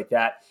things like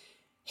that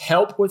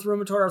help with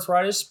rheumatoid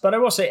arthritis. But I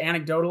will say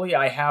anecdotally,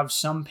 I have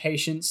some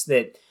patients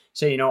that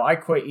say, I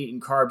quit eating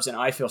carbs and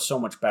I feel so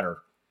much better.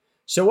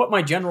 So what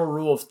my general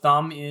rule of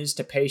thumb is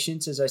to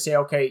patients is I say,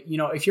 okay,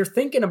 if you're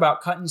thinking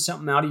about cutting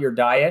something out of your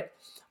diet,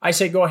 I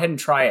say go ahead and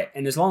try it.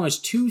 And as long as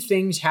two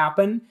things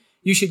happen,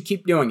 you should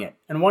keep doing it.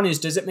 And one is,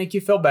 does it make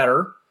you feel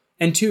better?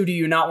 And two, do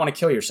you not want to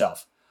kill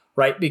yourself?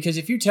 Right? Because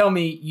if you tell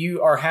me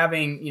you are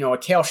having, a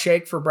kale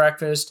shake for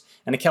breakfast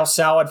and a kale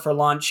salad for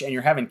lunch and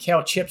you're having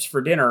kale chips for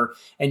dinner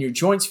and your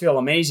joints feel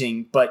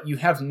amazing, but you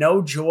have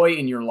no joy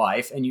in your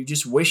life and you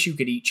just wish you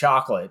could eat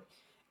chocolate,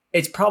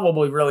 it's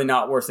probably really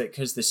not worth it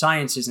because the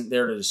science isn't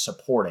there to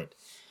support it.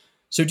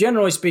 So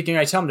generally speaking,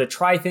 I tell them to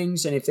try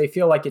things, and if they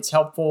feel like it's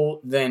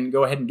helpful, then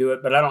go ahead and do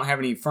it. But I don't have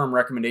any firm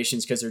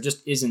recommendations because there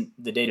just isn't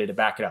the data to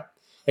back it up,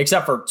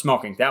 except for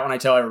smoking. That one I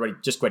tell everybody,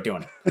 just quit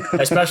doing it,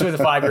 especially the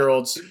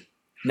 5-year-olds.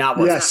 Not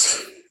worth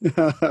it.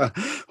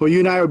 Yes. Well, you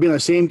and I would be on the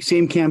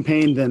same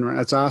campaign then. Right?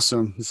 That's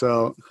awesome.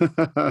 So,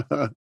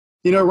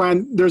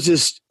 Ryan, there's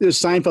this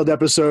Seinfeld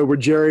episode where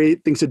Jerry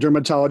thinks a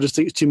dermatologist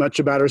thinks too much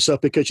about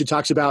herself because she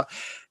talks about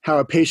how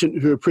a patient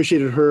who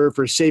appreciated her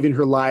for saving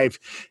her life.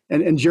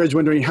 And Jerry's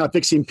wondering how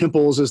fixing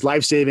pimples is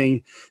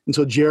life-saving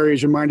until Jerry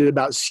is reminded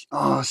about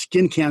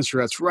skin cancer.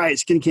 That's right,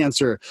 skin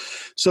cancer.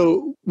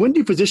 So when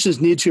do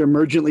physicians need to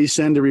emergently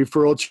send a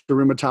referral to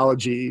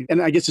rheumatology?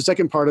 And I guess the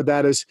second part of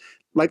that is,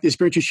 like the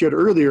experience you shared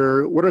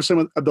earlier, what are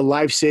some of the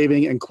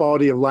life-saving and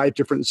quality of life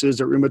differences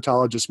that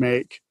rheumatologists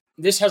make?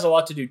 This has a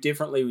lot to do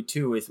differently,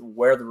 too, with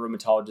where the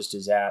rheumatologist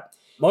is at.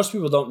 Most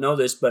people don't know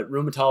this, but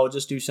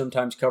rheumatologists do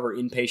sometimes cover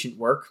inpatient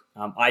work.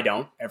 I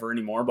don't ever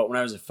anymore, but when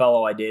I was a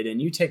fellow, I did.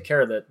 And you take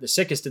care of the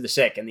sickest of the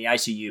sick in the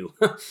ICU.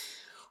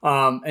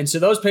 And so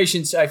those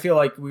patients, I feel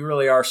like we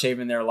really are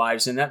saving their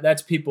lives. And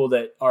that's people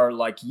that are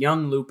like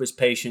young lupus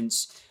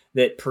patients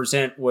that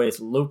present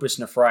with lupus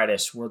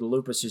nephritis, where the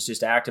lupus is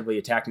just actively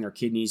attacking their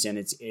kidneys, and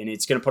it's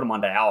going to put them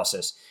on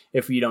dialysis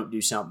if you don't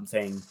do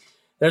something.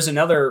 There's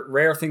another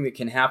rare thing that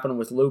can happen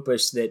with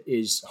lupus that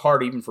is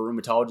hard even for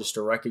rheumatologists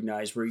to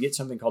recognize, where you get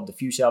something called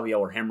diffuse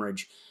alveolar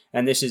hemorrhage.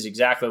 And this is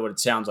exactly what it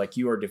sounds like.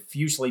 You are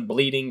diffusely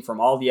bleeding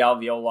from all the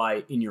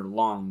alveoli in your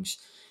lungs.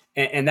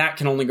 And that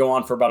can only go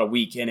on for about a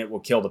week, and it will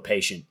kill the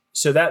patient.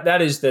 So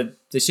that is the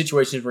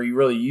situations where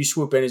you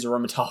swoop in as a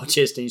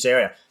rheumatologist and you say, oh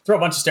yeah, throw a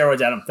bunch of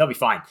steroids at them, they'll be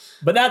fine.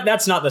 But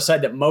that's not the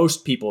side that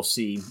most people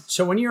see.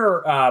 So when you're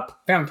a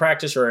family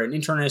practice or an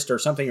internist or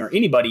something, or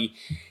anybody,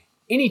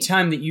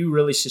 anytime that you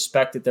really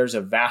suspect that there's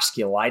a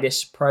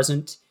vasculitis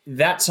present,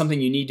 that's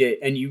something you need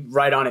to, and you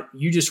write on it,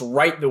 you just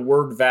write the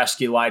word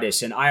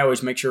vasculitis. And I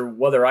always make sure,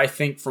 whether I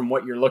think from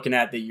what you're looking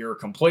at that you're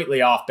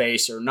completely off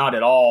base or not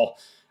at all,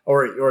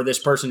 or this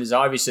person has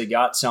obviously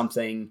got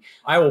something,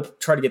 I will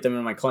try to get them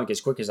in my clinic as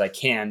quick as I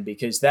can,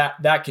 because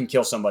that can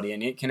kill somebody,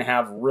 and it can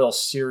have real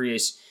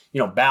serious,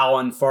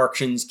 bowel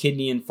infarctions,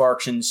 kidney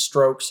infarctions,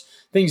 strokes,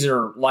 things that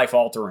are life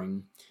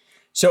altering.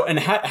 So, and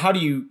how do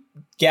you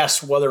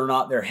guess whether or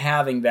not they're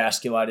having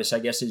vasculitis, I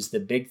guess, is the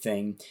big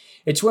thing.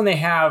 It's when they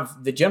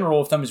have, the general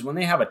rule of thumb is when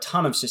they have a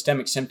ton of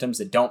systemic symptoms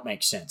that don't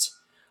make sense.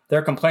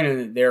 They're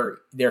complaining that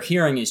their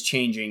hearing is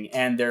changing,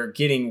 and they're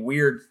getting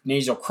weird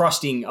nasal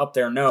crusting up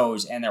their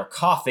nose, and they're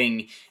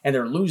coughing, and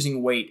they're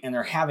losing weight, and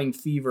they're having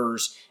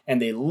fevers,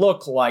 and they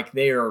look like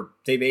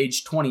they've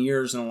aged 20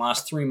 years in the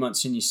last 3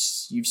 months, and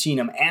you've seen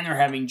them, and they're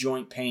having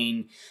joint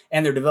pain,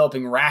 and they're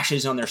developing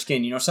rashes on their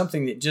skin,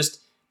 something that just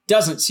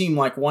doesn't seem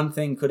like one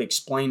thing could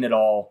explain it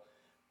all,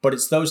 but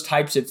it's those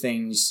types of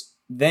things.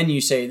 Then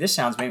you say, this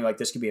sounds maybe like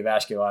this could be a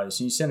vasculitis,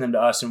 and you send them to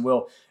us, and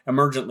we'll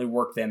emergently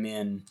work them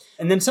in.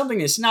 And then something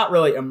that's not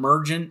really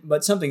emergent,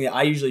 but something that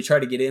I usually try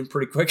to get in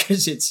pretty quick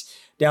because it's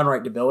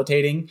downright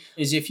debilitating,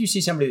 is if you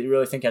see somebody that you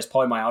really think has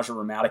polymyalgia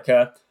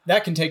rheumatica,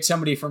 that can take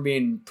somebody from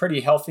being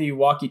pretty healthy,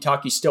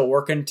 walkie-talkie, still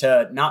working,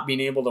 to not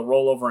being able to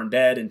roll over in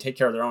bed and take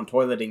care of their own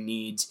toileting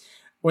needs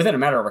within a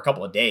matter of a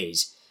couple of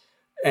days.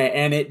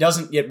 And it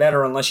doesn't get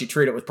better unless you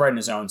treat it with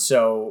prednisone.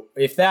 So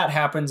if that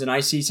happens and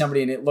I see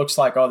somebody and it looks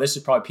like, oh, this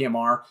is probably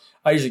PMR,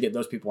 I usually get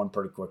those people in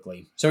pretty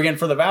quickly. So again,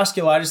 for the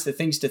vasculitis, the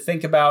things to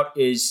think about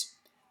is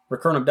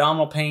recurrent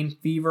abdominal pain,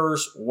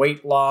 fevers,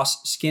 weight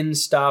loss, skin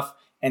stuff,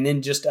 and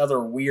then just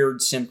other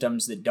weird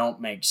symptoms that don't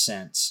make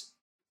sense.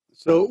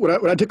 So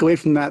what I took away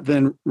from that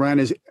then, Ryan,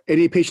 is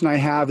any patient I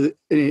have in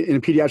a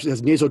pediatric that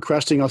has nasal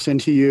crusting, I'll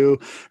send to you,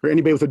 or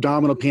anybody with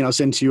abdominal pain, I'll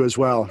send to you as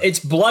well. It's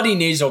bloody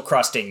nasal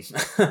crusting,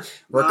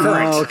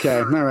 recurrent. Oh, okay,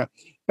 all right.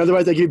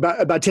 Otherwise, I give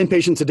about 10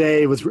 patients a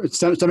day with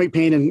stomach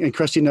pain and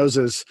crusty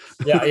noses.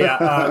 Yeah.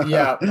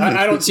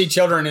 I don't see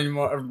children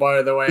anymore,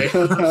 by the way.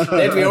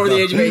 They have to be over the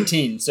age of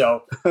 18,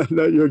 so.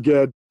 No, you're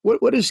good.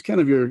 What is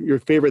kind of your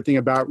favorite thing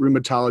about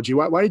rheumatology?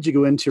 Why did you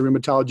go into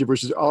rheumatology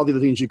versus all the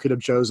other things you could have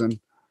chosen?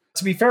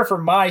 To be fair, for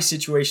my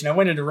situation, I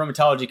went into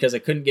rheumatology because I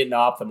couldn't get into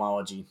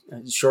ophthalmology.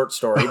 Short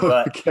story,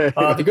 but Okay.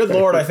 The good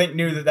Lord, I think,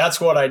 knew that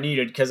that's what I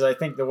needed, because I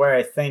think the way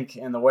I think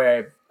and the way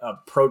I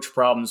approach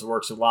problems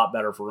works a lot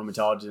better for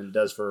rheumatology than it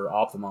does for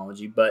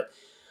ophthalmology. But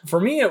for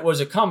me, it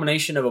was a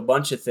combination of a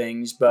bunch of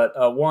things. But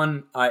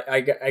one, I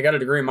got a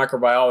degree in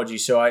microbiology,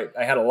 so I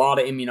had a lot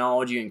of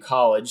immunology in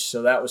college,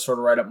 so that was sort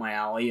of right up my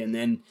alley. And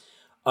then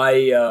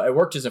I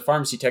worked as a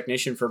pharmacy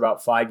technician for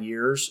about 5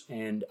 years,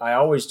 and I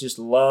always just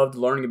loved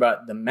learning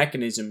about the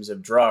mechanisms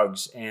of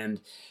drugs. And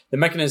the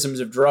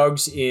mechanisms of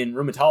drugs in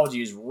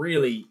rheumatology is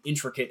really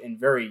intricate and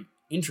very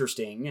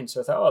interesting. And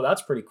so I thought, oh,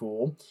 that's pretty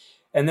cool.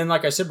 And then,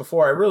 like I said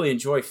before, I really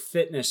enjoy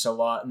fitness a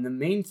lot. And the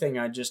main thing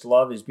I just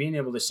love is being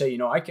able to say,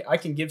 I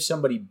can give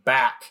somebody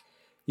back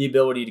the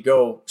ability to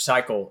go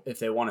cycle if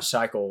they want to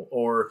cycle,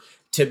 or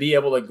to be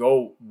able to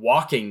go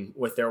walking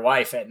with their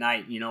wife at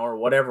night, or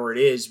whatever it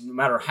is, no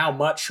matter how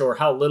much or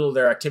how little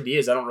their activity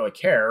is, I don't really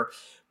care.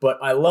 But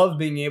I love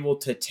being able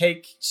to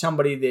take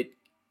somebody that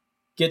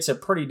gets a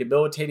pretty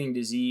debilitating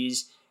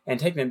disease and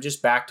take them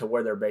just back to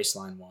where their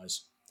baseline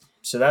was.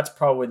 So that's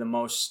probably the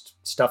most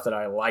stuff that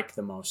I like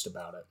the most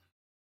about it.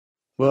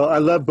 Well, I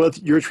love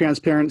both your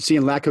transparency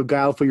and lack of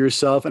guile for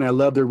yourself, and I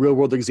love the real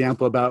world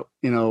example about,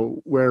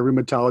 where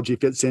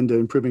rheumatology fits into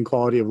improving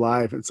quality of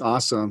life. It's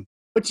awesome.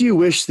 What do you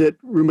wish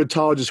that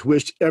rheumatologists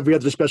wished every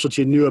other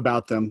specialty knew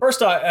about them?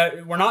 First,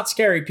 we're not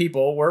scary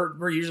people.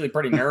 We're usually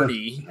pretty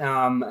nerdy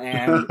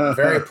and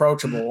very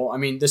approachable. I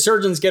mean, the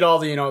surgeons get all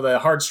the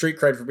hard street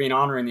cred for being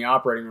honorary in the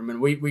operating room, and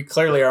we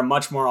clearly are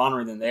much more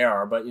honorary than they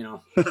are. But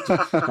no.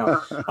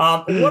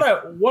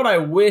 What I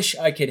wish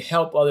I could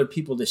help other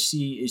people to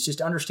see is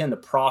just understand the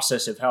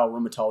process of how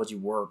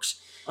rheumatology works.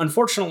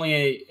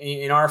 Unfortunately,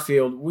 in our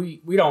field,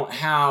 we don't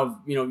have,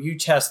 you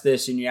test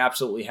this and you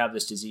absolutely have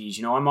this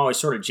disease. I'm always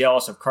sort of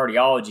jealous of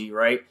cardiology,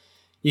 right?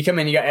 You come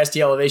in, you got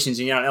ST elevations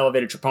and you got an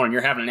elevated troponin,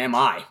 you're having an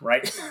MI,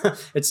 right?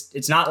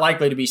 It's not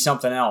likely to be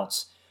something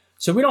else.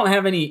 So we don't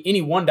have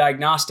any one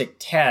diagnostic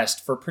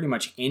test for pretty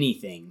much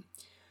anything.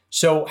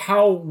 So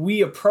how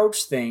we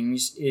approach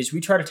things is we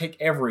try to take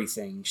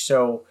everything.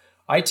 So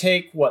I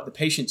take what the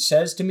patient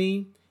says to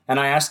me and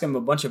I ask them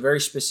a bunch of very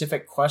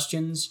specific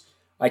questions.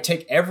 I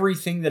take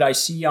everything that I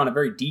see on a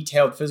very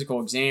detailed physical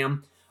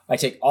exam. I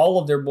take all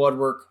of their blood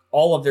work,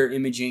 all of their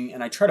imaging,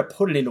 and I try to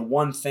put it into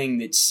one thing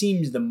that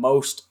seems the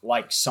most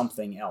like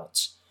something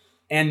else.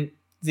 And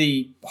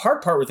the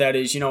hard part with that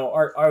is, I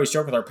always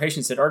joke with our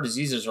patients that our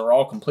diseases are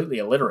all completely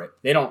illiterate.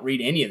 They don't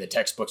read any of the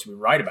textbooks we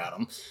write about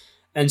them.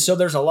 And so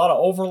there's a lot of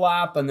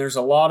overlap and there's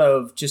a lot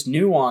of just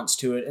nuance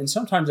to it. And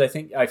sometimes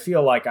I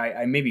feel like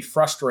I maybe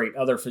frustrate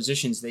other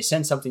physicians. They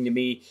send something to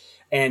me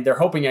and they're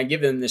hoping I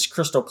give them this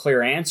crystal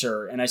clear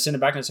answer. And I send it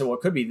back and I say, well,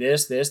 it could be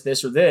this,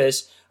 or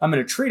this. I'm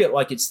going to treat it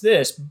like it's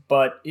this,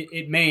 but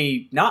it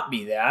may not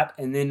be that.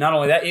 And then not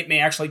only that, it may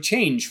actually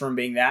change from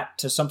being that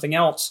to something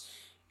else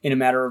in a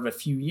matter of a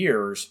few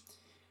years.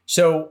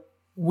 So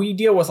we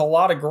deal with a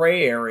lot of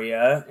gray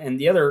area. And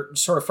the other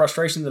sort of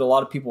frustration that a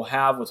lot of people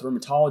have with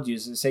rheumatology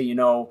is they say,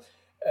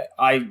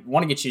 I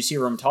want to get you to see a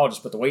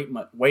rheumatologist, but the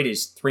wait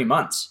is 3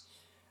 months.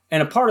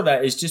 And a part of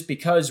that is just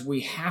because we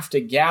have to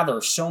gather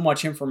so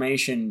much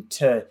information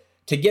to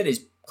get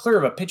as clear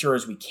of a picture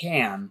as we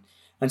can.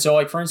 And so,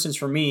 like, for instance,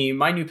 for me,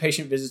 my new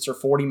patient visits are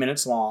 40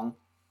 minutes long,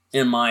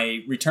 and my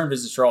return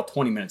visits are all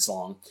 20 minutes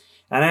long.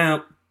 And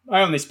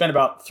I only spend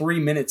about 3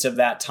 minutes of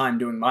that time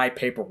doing my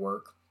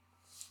paperwork.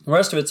 The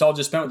rest of it's all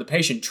just spent with the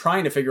patient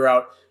trying to figure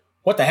out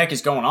what the heck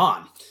is going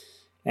on.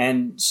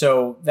 And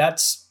so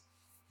that's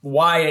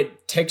why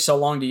it takes so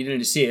long to get in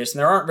to see us. And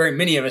there aren't very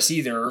many of us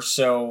either,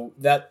 so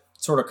that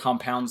sort of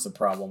compounds the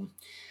problem.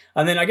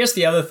 And then I guess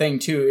the other thing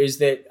too is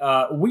that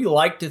we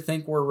like to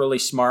think we're really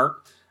smart,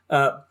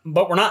 but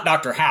we're not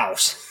Dr.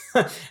 House.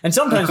 And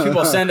sometimes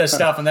people send us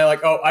stuff and they're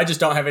like, oh, I just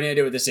don't have any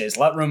idea what this is.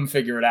 Let Rheum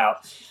figure it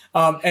out.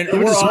 And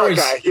we're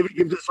always give it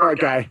to the smart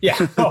guy.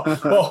 Yeah.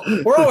 Well,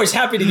 we're always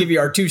happy to give you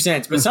our 2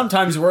 cents, but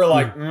sometimes we're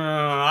like,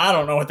 I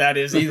don't know what that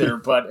is either,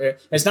 but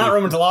it's not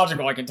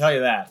rheumatological. I can tell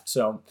you that.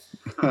 So,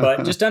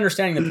 but just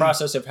understanding the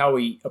process of how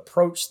we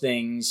approach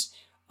things,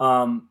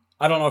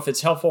 I don't know if it's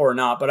helpful or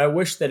not, but I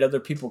wish that other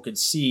people could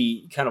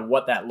see kind of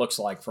what that looks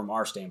like from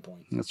our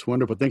standpoint. That's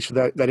wonderful. Thanks for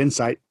that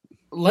insight.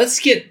 Let's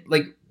get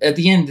at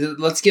the end,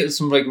 let's get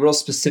some real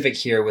specific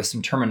here with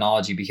some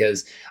terminology,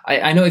 because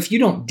I know if you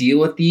don't deal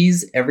with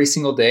these every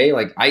single day,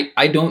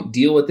 I don't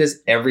deal with this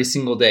every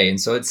single day.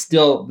 And so it's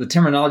still, the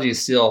terminology is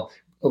still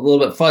a little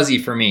bit fuzzy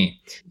for me,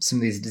 some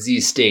of these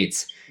disease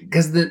states,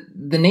 because the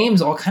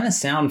names all kind of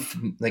sound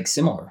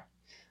similar.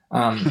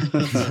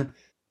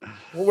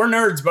 Well, we're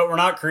nerds, but we're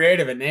not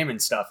creative at naming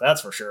stuff.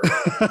 That's for sure.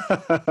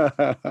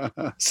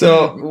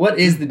 So what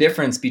is the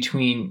difference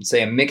between,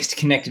 say, a mixed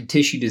connective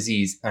tissue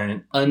disease and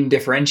an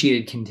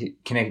undifferentiated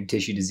connective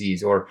tissue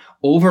disease, or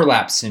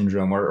overlap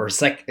syndrome, or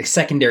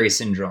secondary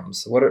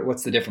syndromes?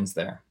 What's the difference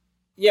there?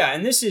 Yeah,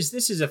 and this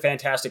is a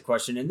fantastic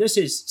question, and this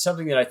is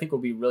something that I think will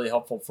be really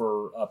helpful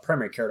for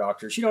primary care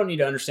doctors. You don't need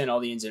to understand all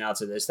the ins and outs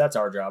of this. That's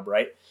our job,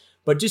 right?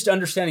 but just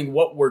understanding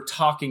what we're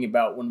talking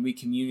about when we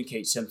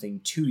communicate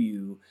something to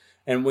you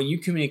and when you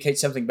communicate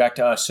something back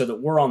to us so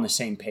that we're on the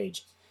same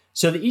page.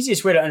 So the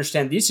easiest way to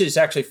understand, this is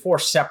actually 4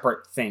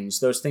 separate things,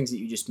 those things that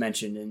you just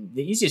mentioned. And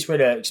the easiest way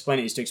to explain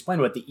it is to explain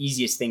what the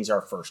easiest things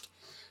are first.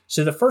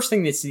 So the first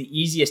thing that's the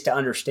easiest to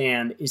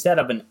understand is that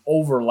of an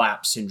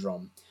overlap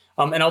syndrome.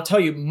 And I'll tell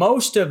you,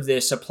 most of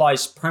this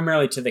applies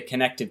primarily to the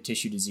connective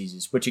tissue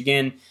diseases, which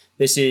again,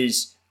 this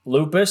is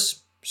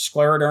lupus,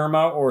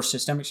 scleroderma or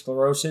systemic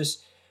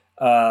sclerosis,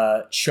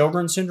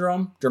 Sjögren's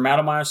syndrome,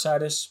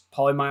 dermatomyositis,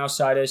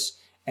 polymyositis,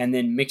 and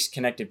then mixed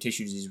connective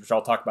tissue disease, which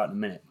I'll talk about in a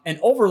minute. An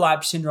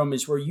overlap syndrome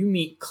is where you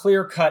meet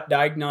clear-cut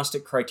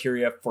diagnostic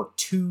criteria for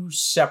 2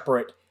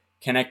 separate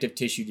connective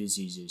tissue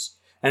diseases.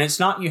 And it's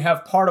not you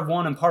have part of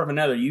one and part of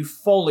another. You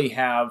fully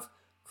have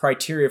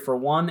criteria for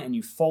one and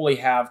you fully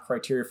have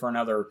criteria for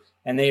another,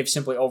 and they have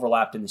simply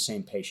overlapped in the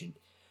same patient.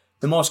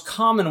 The most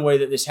common way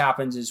that this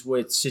happens is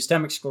with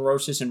systemic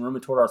sclerosis and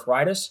rheumatoid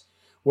arthritis,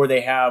 where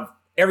they have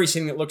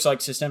everything that looks like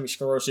systemic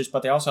sclerosis,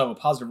 but they also have a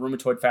positive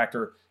rheumatoid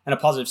factor and a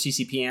positive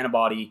CCP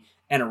antibody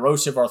and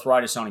erosive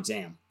arthritis on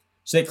exam.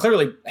 So they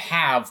clearly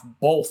have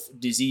both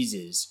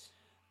diseases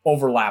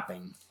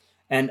overlapping.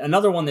 And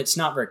another one that's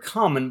not very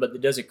common, but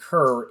that does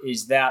occur,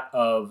 is that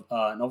of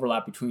an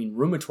overlap between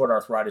rheumatoid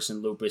arthritis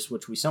and lupus,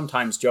 which we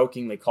sometimes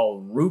jokingly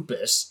call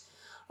rupus,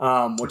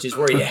 which is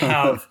where you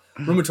have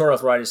rheumatoid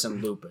arthritis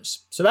and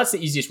lupus. So that's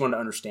the easiest one to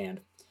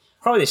understand.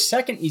 Probably the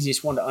second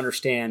easiest one to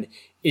understand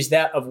is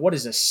that of what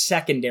is a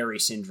secondary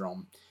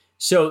syndrome.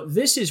 So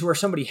this is where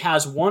somebody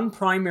has one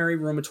primary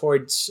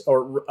rheumatoid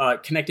or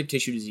connective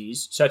tissue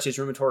disease, such as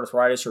rheumatoid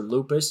arthritis or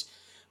lupus,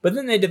 but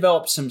then they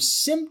develop some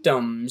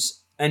symptoms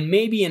and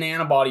maybe an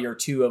antibody or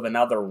two of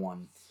another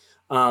one.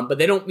 But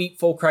they don't meet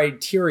full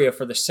criteria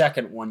for the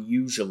second one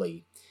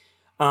usually.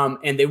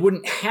 And they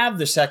wouldn't have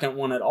the second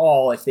one at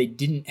all if they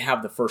didn't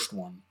have the first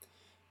one.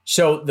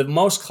 So the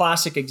most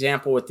classic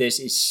example with this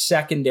is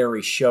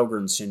secondary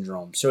Sjögren's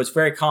syndrome. So it's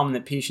very common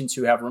that patients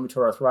who have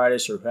rheumatoid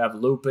arthritis or who have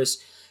lupus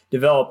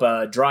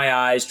develop dry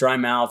eyes, dry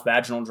mouth,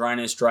 vaginal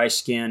dryness, dry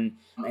skin,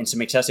 and some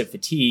excessive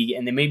fatigue.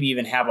 And they maybe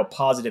even have a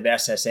positive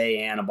SSA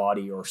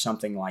antibody or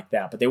something like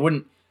that. But they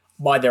wouldn't,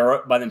 by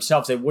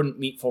themselves, they wouldn't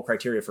meet full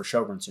criteria for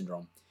Sjögren's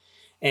syndrome.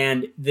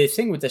 And the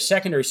thing with the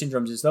secondary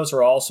syndromes is those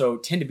are also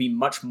tend to be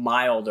much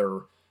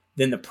milder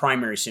than the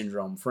primary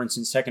syndrome. For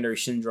instance, secondary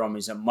syndrome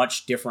is a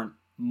much different,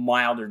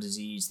 milder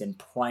disease than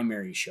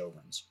primary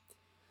Sjögren's.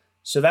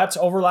 So that's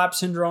overlap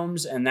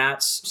syndromes and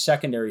that's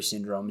secondary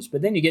syndromes.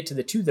 But then you get to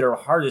the 2 that are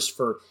hardest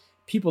for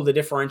people to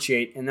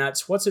differentiate, and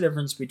that's what's the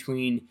difference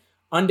between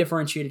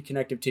undifferentiated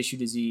connective tissue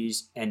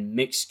disease and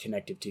mixed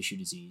connective tissue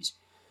disease.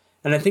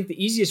 And I think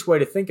the easiest way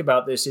to think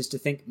about this is to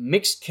think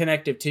mixed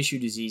connective tissue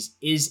disease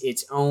is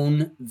its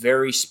own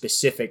very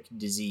specific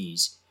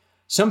disease.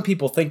 Some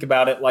people think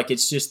about it like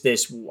it's just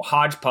this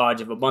hodgepodge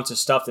of a bunch of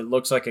stuff that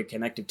looks like a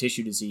connective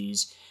tissue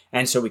disease,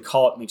 and so we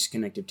call it mixed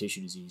connective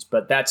tissue disease.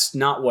 But that's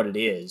not what it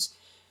is.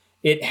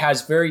 It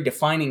has very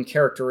defining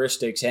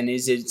characteristics and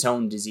is its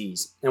own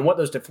disease. And what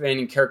those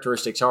defining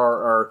characteristics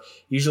are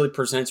usually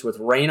presents with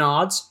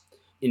Raynaud's,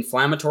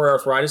 inflammatory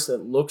arthritis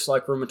that looks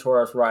like rheumatoid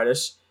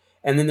arthritis,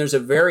 and then there's a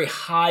very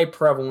high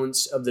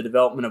prevalence of the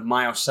development of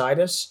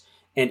myositis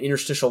and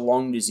interstitial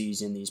lung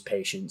disease in these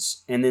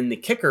patients. And then the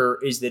kicker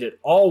is that it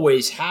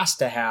always has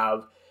to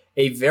have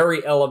a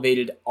very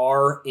elevated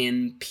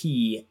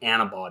RNP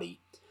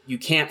antibody. You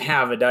can't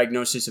have a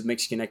diagnosis of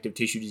mixed connective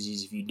tissue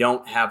disease if you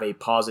don't have a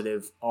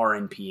positive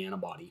RNP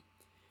antibody.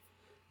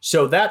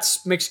 So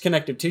that's mixed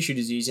connective tissue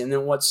disease. And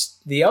then what's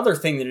the other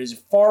thing that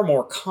is far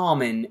more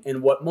common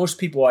and what most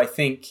people, I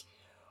think,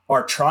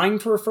 are trying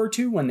to refer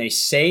to when they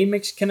say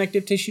mixed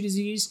connective tissue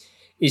disease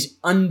is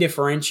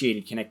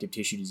undifferentiated connective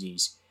tissue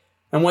disease.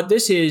 And what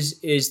this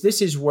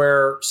is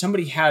where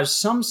somebody has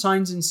some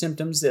signs and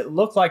symptoms that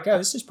look like, oh,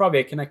 this is probably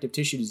a connective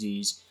tissue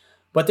disease,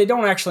 but they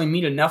don't actually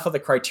meet enough of the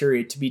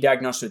criteria to be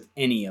diagnosed with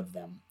any of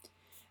them.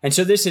 And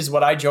so this is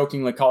what I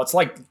jokingly call, it's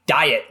like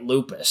diet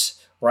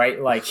lupus,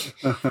 right? Like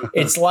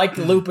it's like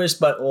lupus,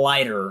 but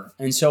lighter.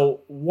 And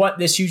so what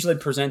this usually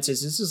presents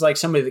is this is like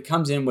somebody that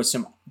comes in with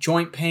some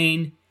joint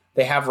pain.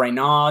 They have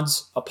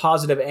Raynaud's, a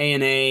positive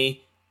ANA,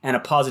 and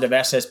a positive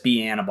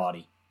SSB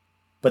antibody.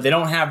 But they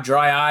don't have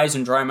dry eyes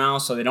and dry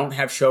mouth, so they don't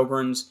have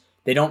Sjögren's.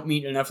 They don't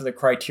meet enough of the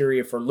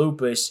criteria for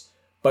lupus,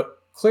 but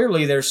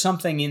clearly there's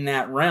something in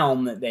that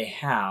realm that they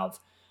have.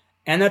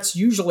 And that's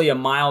usually a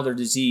milder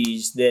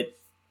disease that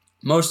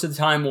most of the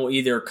time will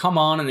either come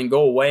on and then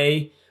go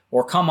away,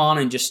 or come on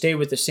and just stay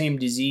with the same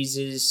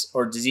diseases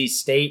or disease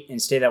state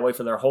and stay that way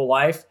for their whole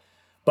life.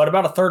 But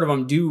about a third of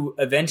them do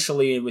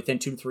eventually, within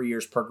 2 to 3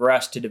 years,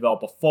 progress to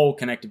develop a full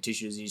connective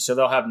tissue disease. So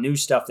they'll have new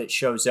stuff that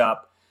shows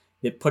up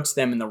that puts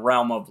them in the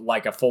realm of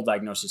like a full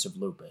diagnosis of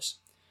lupus.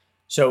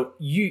 So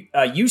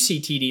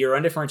UCTD, or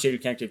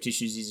undifferentiated connective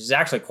tissue disease, is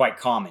actually quite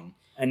common.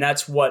 And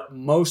that's what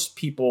most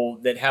people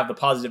that have the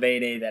positive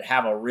ANA that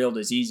have a real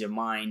disease of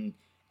mine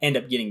end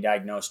up getting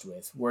diagnosed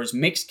with. Whereas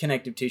mixed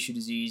connective tissue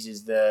disease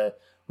is the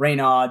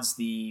Raynaud's,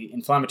 the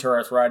inflammatory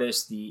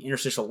arthritis, the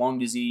interstitial lung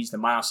disease, the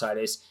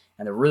myositis,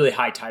 and the really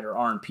high titer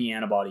RNP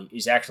antibody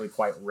is actually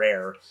quite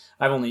rare.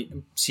 I've only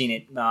seen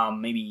it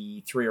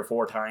maybe 3 or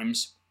 4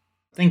 times.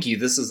 Thank you.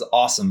 This is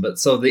awesome. But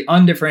so the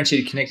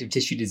undifferentiated connective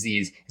tissue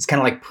disease is kind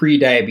of like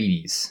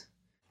pre-diabetes.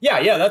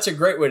 Yeah, that's a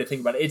great way to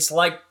think about it. It's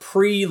like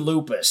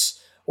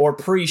pre-lupus or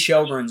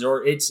pre-Sjogren's,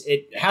 or it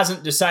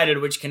hasn't decided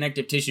which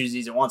connective tissue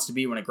disease it wants to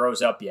be when it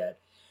grows up yet.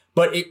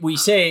 But we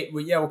say,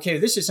 okay,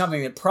 this is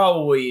something that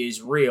probably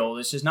is real.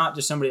 This is not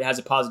just somebody that has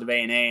a positive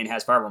ANA and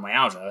has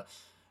fibromyalgia.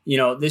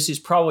 This is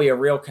probably a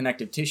real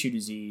connective tissue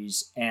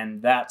disease,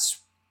 and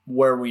that's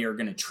where we are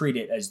going to treat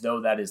it as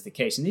though that is the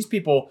case. And these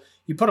people,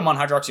 you put them on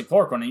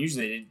hydroxychloroquine, and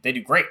usually they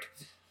do great.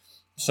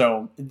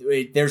 So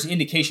there's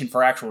indication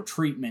for actual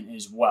treatment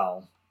as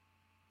well.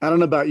 I don't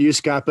know about you,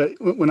 Scott, but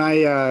when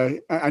I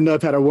know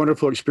I've had a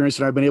wonderful experience,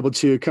 and I've been able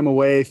to come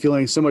away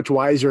feeling so much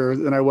wiser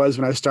than I was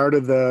when I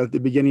started the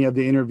beginning of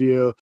the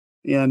interview.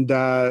 And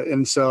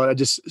so I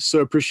just so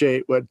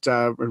appreciate what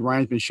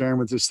Ryan's been sharing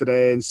with us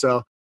today. And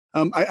so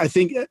I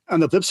think on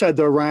the flip side,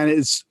 though, Ryan,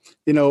 is,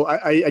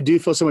 I do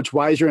feel so much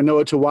wiser and know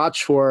what to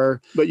watch for.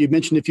 But you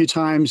mentioned a few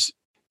times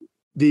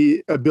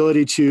the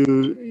ability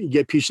to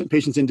get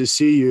patients in to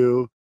see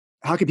you.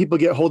 How can people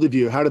get hold of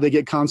you? How do they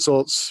get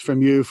consults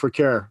from you for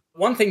care?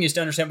 One thing is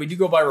to understand we do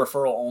go by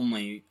referral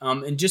only.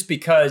 And just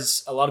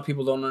because a lot of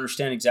people don't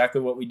understand exactly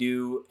what we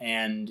do.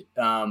 And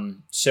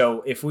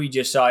so if we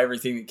just saw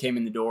everything that came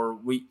in the door,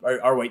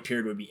 our wait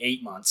period would be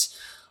 8 months.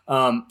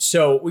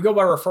 So we go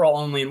by referral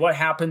only. And what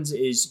happens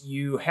is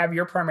you have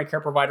your primary care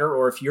provider,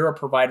 or if you're a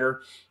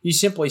provider, you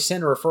simply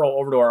send a referral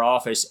over to our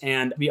office.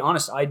 And to be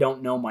honest, I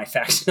don't know my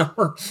fax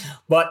number,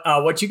 but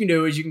what you can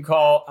do is you can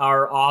call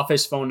our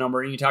office phone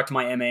number and you can talk to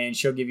my MA and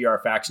she'll give you our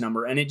fax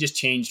number. And it just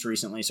changed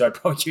recently, so I'd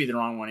probably give you the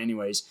wrong one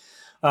anyways.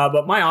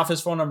 But my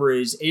office phone number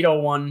is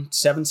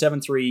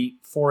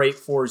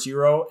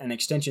 801-773-4840 and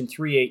extension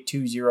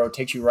 3820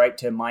 takes you right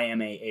to my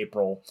MA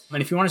April.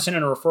 And if you want to send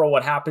in a referral,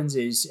 what happens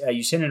is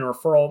you send in a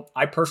referral.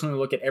 I personally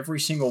look at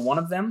every single one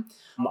of them.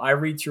 I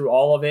read through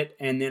all of it,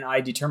 and then I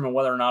determine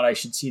whether or not I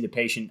should see the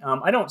patient.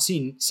 I don't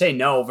say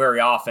no very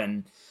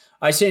often.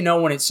 I say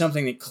no when it's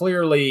something that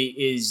clearly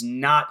is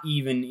not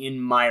even in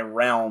my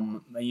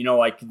realm.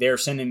 Like they're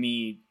sending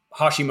me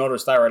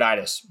Hashimoto's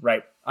thyroiditis,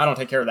 right? I don't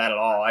take care of that at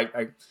all.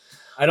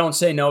 I don't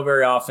say no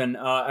very often.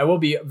 I will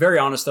be very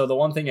honest, though. The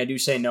one thing I do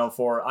say no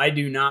for, I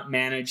do not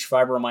manage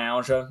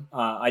fibromyalgia.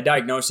 I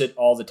diagnose it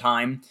all the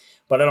time,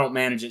 but I don't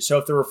manage it. So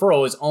if the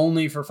referral is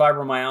only for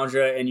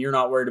fibromyalgia and you're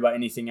not worried about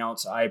anything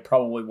else, I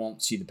probably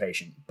won't see the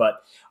patient.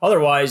 But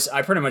otherwise,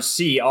 I pretty much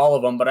see all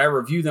of them, but I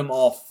review them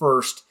all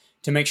first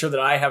to make sure that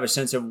I have a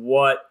sense of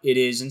what it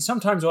is. And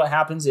sometimes what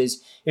happens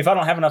is if I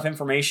don't have enough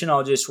information,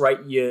 I'll just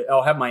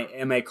I'll have my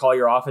MA call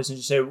your office and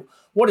just say,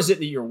 what is it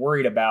that you're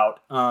worried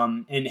about?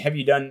 And have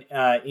you done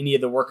any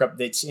of the workup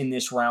that's in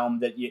this realm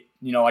that,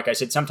 like I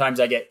said, sometimes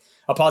I get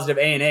a positive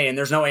ANA and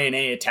there's no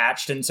ANA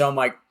attached. And so I'm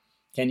like,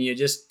 can you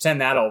just send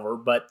that over?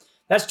 But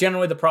that's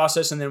generally the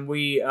process. And then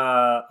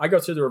I go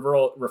through the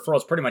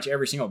referrals pretty much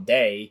every single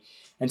day.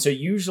 And so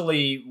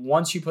usually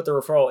once you put the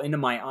referral into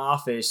my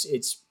office,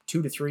 it's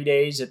 2 to 3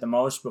 days at the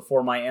most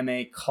before my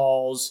MA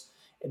calls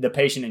the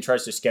patient and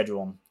tries to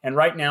schedule them. And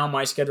right now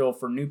my schedule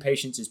for new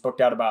patients is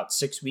booked out about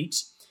 6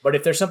 weeks. But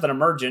if there's something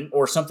emergent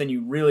or something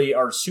you really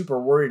are super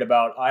worried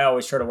about, I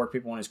always try to work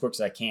people in as quick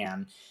as I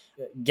can.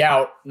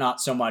 Gout,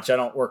 not so much. I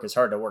don't work as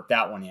hard to work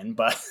that one in,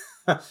 but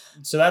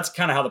so that's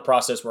kind of how the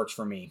process works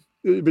for me.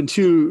 There have been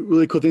 2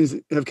 really cool things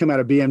that have come out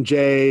of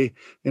BMJ,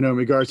 in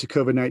regards to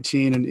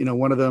COVID-19. And,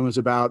 one of them was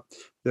about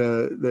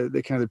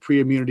the kind of the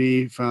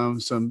pre-immunity from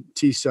some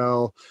T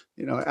cell,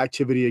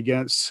 activity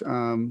against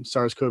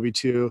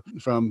SARS-CoV-2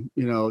 from,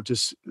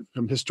 just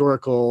from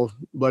historical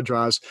blood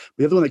draws.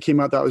 The other one that came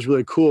out that was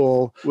really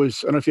cool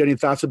was, I don't know if you had any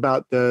thoughts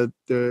about the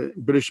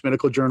British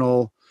Medical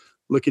Journal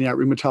looking at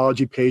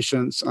rheumatology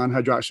patients on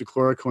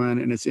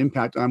hydroxychloroquine and its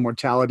impact on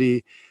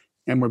mortality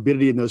and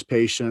morbidity in those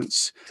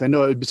patients. I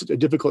know it's a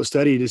difficult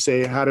study to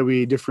say, how do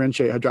we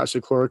differentiate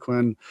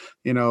hydroxychloroquine,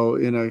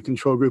 in a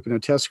control group and a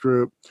test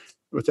group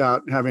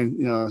without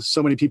having,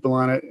 so many people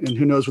on it, and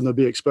who knows when they'll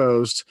be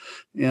exposed.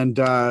 And,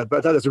 but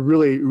I thought that's a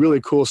really, really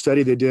cool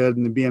study they did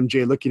in the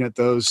BMJ looking at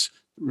those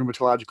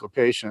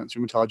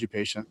rheumatology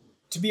patients.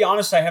 To be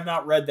honest, I have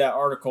not read that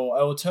article.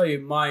 I will tell you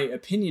my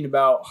opinion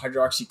about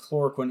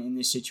hydroxychloroquine in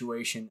this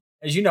situation.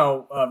 As you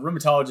know,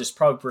 rheumatologists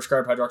probably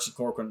prescribe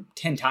hydroxychloroquine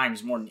 10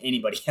 times more than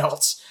anybody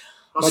else.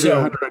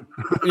 So,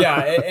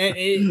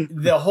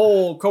 the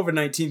whole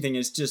COVID-19 thing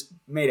has just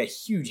made a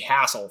huge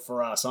hassle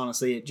for us,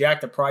 honestly. It jacked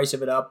the price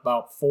of it up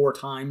about 4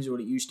 times what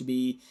it used to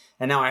be.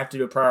 And now I have to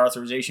do a prior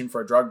authorization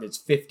for a drug that's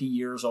 50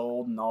 years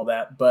old and all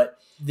that. But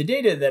the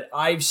data that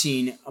I've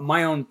seen,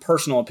 my own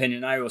personal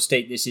opinion, I will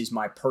state this is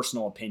my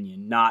personal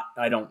opinion,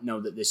 I don't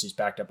know that this is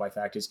backed up by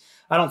fact, is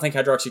I don't think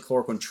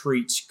hydroxychloroquine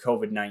treats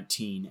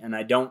COVID-19. And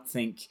I don't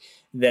think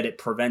that it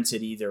prevents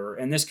it either.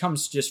 And this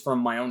comes just from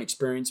my own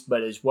experience,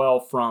 but as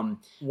well from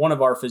One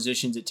of our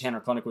physicians at Tanner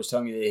Clinic was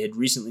telling me they had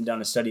recently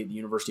done a study at the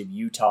University of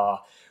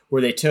Utah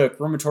where they took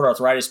rheumatoid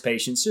arthritis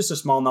patients, just a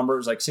small number, it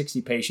was like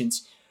 60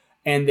 patients,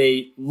 and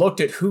they looked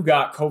at who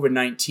got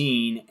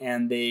COVID-19,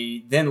 and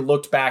they then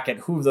looked back at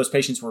who of those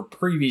patients were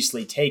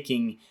previously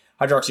taking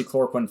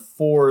hydroxychloroquine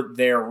for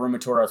their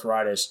rheumatoid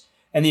arthritis,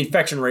 and the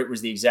infection rate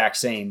was the exact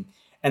same.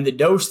 And the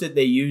dose that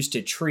they used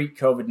to treat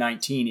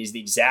COVID-19 is the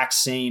exact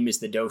same as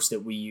the dose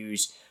that we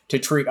use to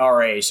treat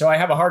RA. So I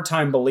have a hard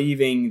time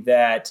believing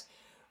that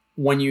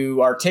when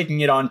you are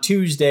taking it on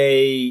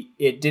Tuesday,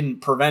 it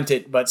didn't prevent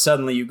it, but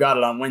suddenly you got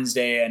it on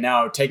Wednesday, and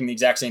now taking the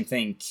exact same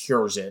thing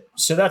cures it.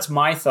 So that's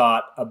my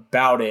thought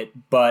about it,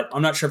 but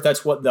I'm not sure if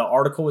that's what the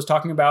article was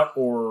talking about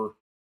or...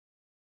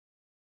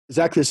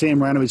 Exactly the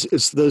same, Ryan.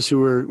 It's those who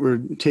were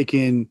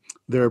taking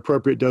their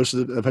appropriate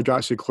doses of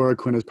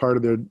hydroxychloroquine as part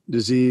of their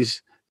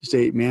disease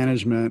state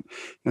management,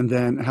 and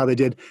then how they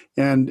did.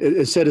 And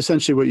it said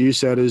essentially what you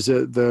said is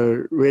that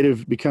the rate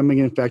of becoming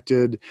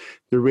infected,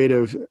 the rate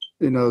of,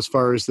 as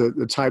far as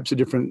the types of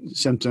different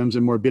symptoms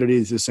and morbidity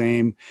is the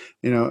same,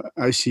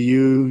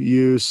 ICU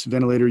use,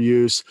 ventilator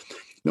use.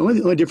 The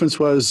only difference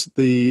was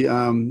the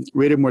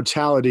rate of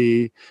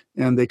mortality,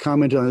 and they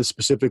commented on this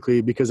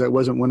specifically because that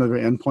wasn't one of their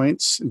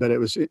endpoints, but it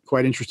was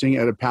quite interesting.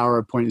 At a power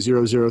of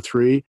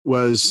 0.003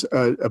 was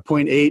a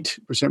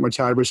 0.8%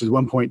 mortality versus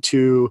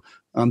 1.2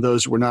 on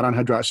those who were not on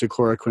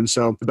hydroxychloroquine.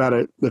 So about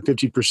the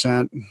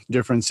 50%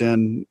 difference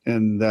in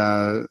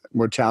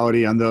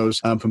mortality on those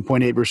from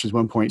 0.8 versus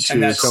 1.2.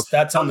 And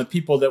that's on the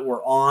people that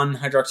were on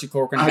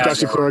hydroxychloroquine?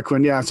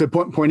 Hydroxychloroquine, yeah. So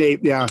 0.8,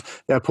 yeah,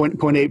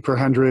 0.8 per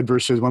 100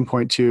 versus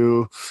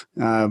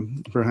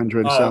 1.2 per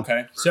 100. Oh,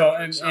 okay. So,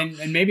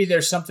 and maybe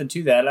there's something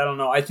to that. I don't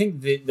know. I think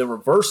the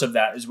reverse of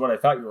that is what I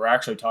thought you were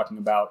actually talking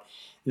about.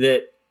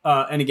 That,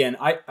 and again,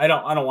 I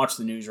don't watch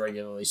the news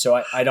regularly,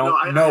 so I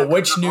don't know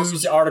which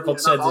news article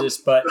said this,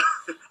 but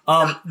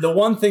the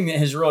one thing that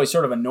has really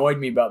sort of annoyed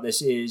me about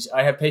this is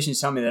I have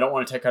patients tell me they don't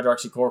want to take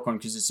hydroxychloroquine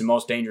because it's the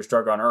most dangerous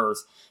drug on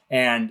earth.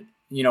 And,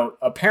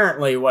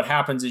 apparently what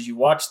happens is you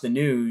watch the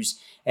news,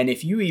 and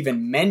if you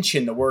even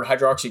mention the word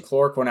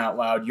hydroxychloroquine out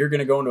loud, you're going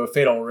to go into a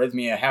fatal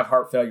arrhythmia, have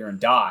heart failure, and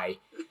die.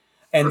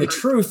 And the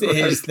truth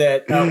is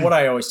that what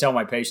I always tell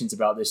my patients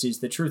about this is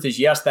the truth is,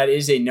 yes, that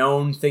is a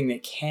known thing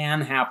that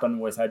can happen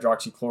with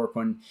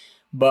hydroxychloroquine,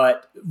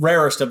 but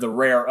rarest of the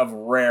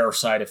rare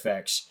side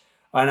effects.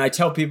 And I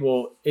tell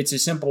people it's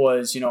as simple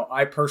as,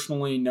 I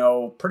personally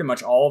know pretty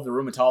much all of the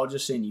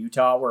rheumatologists in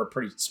Utah. We're a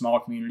pretty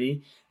small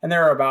community, and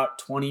there are about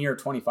 20 or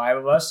 25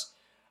 of us.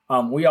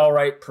 We all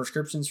write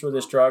prescriptions for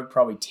this drug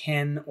probably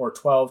 10 or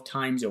 12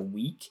 times a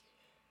week.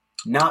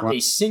 Not a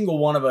single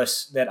one of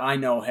us that I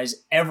know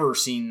has ever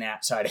seen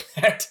that side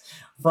effect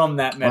from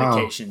that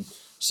medication. Wow.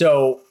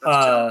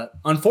 So,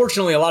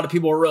 unfortunately, a lot of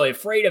people are really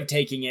afraid of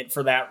taking it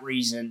for that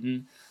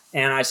reason.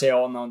 And I say,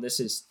 oh, no, this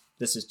is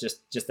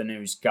just the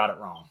news. Got it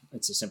wrong.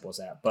 It's as simple as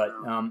that. But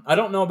I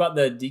don't know about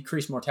the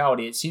decreased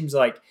mortality. It seems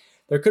like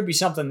there could be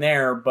something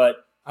there,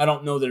 but I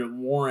don't know that it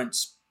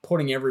warrants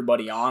putting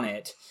everybody on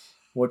it,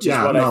 which is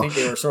what I think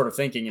they were sort of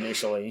thinking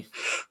initially.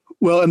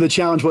 Well, and the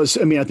challenge was,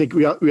 I think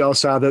we all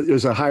saw that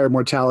there's a higher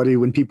mortality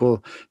when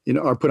people,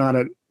 are put on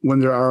it when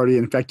they're already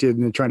infected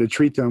and they're trying to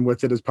treat them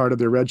with it as part of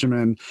their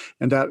regimen,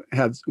 and that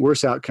had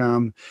worse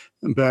outcome.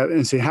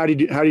 And say, how do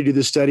you do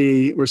this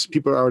study where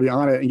people are already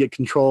on it and get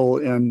control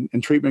in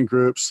treatment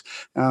groups,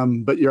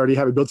 but you already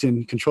have a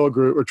built-in control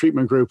group or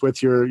treatment group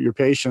with your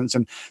patients.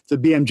 And the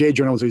BMJ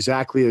journal was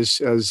exactly as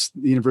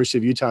the University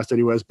of Utah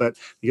study was, but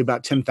you get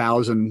about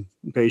 10,000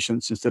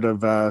 patients instead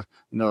of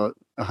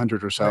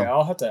 100 or so. Okay,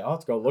 I'll have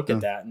to go look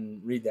at that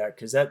and read that,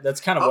 because that's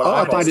kind of what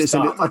I'll find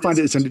it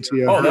and send it to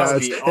you. Oh, that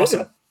would be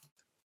awesome.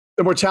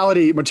 The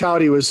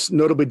mortality was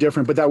notably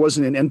different, but that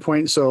wasn't an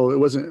endpoint, so it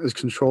wasn't as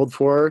controlled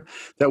for.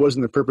 That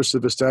wasn't the purpose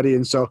of the study,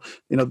 and so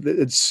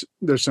there's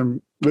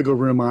some wiggle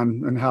room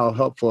on how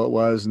helpful it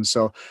was, and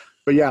so,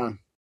 but yeah.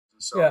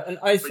 And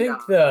I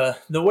think the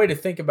way to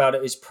think about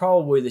it is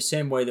probably the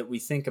same way that we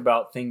think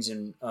about things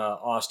in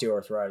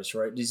osteoarthritis,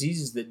 right?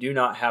 Diseases that do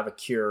not have a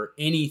cure,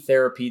 any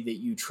therapy that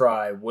you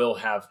try will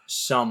have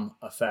some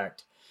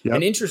effect. Yep.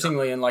 And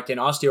interestingly, in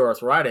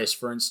osteoarthritis,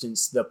 for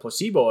instance, the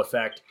placebo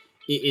effect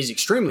is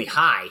extremely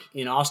high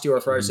in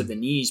osteoarthritis of the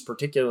knees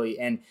particularly.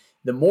 And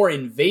the more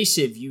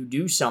invasive you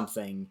do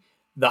something,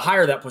 the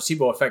higher that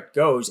placebo effect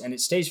goes, and it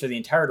stays for the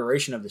entire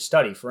duration of the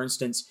study. For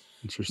instance,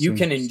 you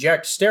can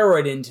inject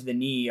steroid into the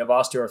knee of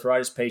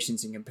osteoarthritis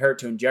patients and compare it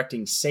to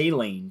injecting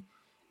saline.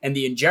 And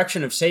the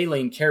injection of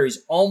saline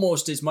carries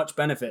almost as much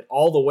benefit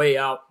all the way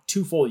out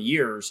 2 full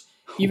years,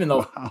 even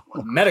though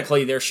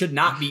medically there should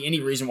not be any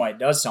reason why it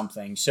does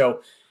something.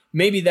 So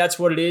maybe that's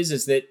what it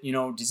is that,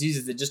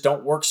 diseases that just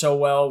don't work so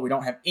well, we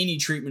don't have any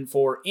treatment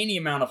for, any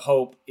amount of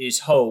hope is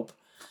hope.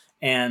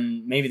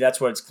 And maybe that's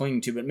what it's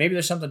clinging to, but maybe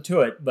there's something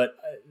to it. But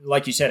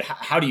like you said,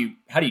 how do you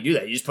do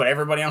that? You just put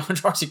everybody on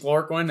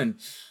hydroxychloroquine and...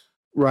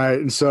 Right.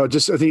 And so I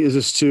think it's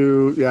just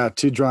too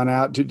drawn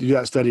out to do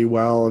that study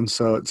well. And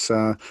so it's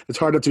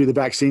hard to do the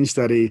vaccine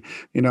study,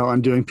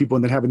 on doing people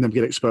and then having them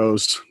get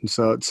exposed. And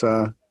so it's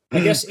I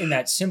guess in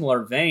that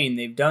similar vein,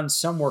 they've done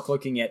some work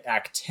looking at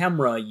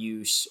Actemra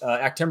use.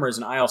 Actemra is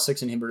an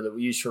IL-6 inhibitor that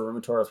we use for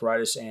rheumatoid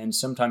arthritis and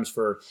sometimes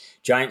for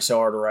giant cell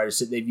arteritis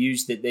that they've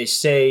used that they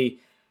say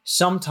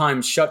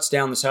sometimes shuts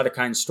down the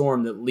cytokine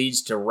storm that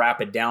leads to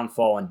rapid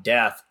downfall and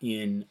death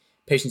in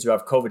patients who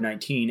have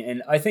COVID-19.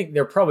 And I think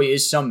there probably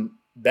is some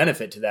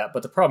benefit to that,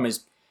 but the problem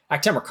is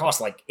Actemra costs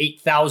like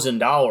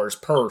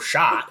 $8,000 per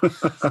shot.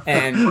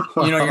 And, you're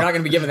not going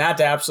to be giving that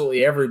to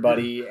absolutely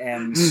everybody.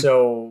 And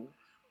so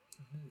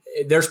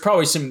there's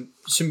probably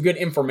some good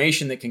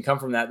information that can come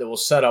from that will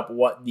set up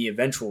what the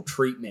eventual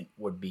treatment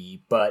would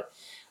be. But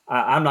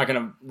I'm not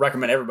going to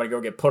recommend everybody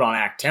go get put on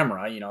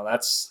Actemra.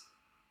 That's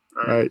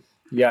right.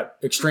 You got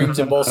extremes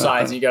on both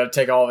sides, and you got to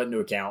take all of it into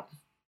account.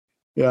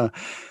 Yeah.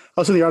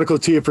 I'll send the article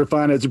to you for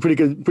fun. It's a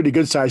pretty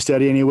good size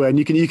study anyway, and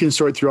you can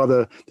sort through all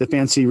the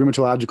fancy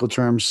rheumatological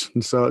terms.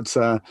 And so it's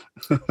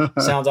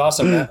sounds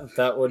awesome.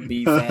 That would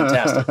be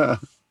fantastic.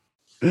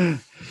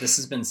 This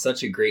has been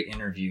such a great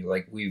interview.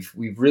 Like we've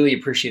really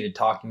appreciated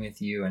talking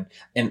with you,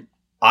 and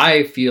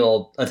I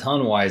feel a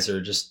ton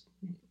wiser just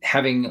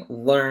having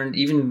learned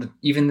even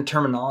the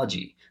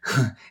terminology.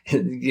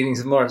 Getting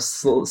some more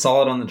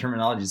solid on the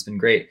terminology has been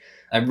great.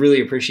 I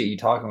really appreciate you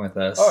talking with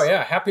us. Oh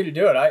yeah, happy to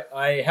do it.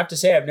 I have to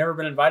say I've never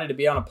been invited to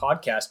be on a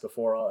podcast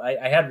before.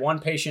 I had one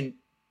patient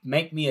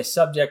make me a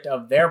subject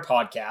of their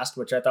podcast,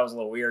 which I thought was a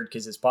little weird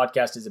because his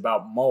podcast is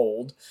about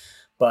mold.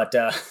 But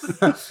so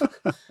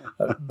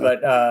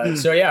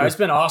yeah, it's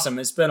been awesome.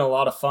 It's been a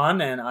lot of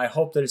fun, and I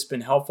hope that it's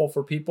been helpful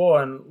for people.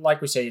 And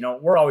like we say,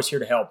 we're always here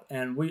to help.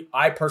 And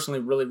I personally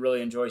really,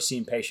 really enjoy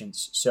seeing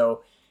patients.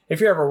 So if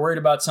you're ever worried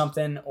about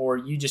something or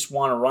you just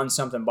want to run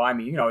something by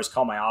me, you can always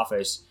call my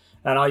office.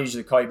 And I'll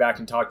usually call you back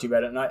and talk to you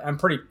about it. And I'm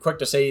pretty quick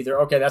to say either,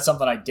 okay, that's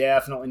something I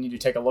definitely need to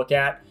take a look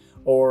at,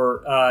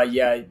 or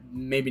yeah,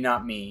 maybe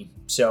not me.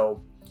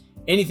 So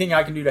anything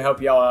I can do to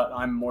help you all out,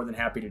 I'm more than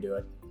happy to do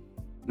it.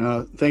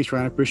 Thanks,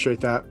 Ryan. I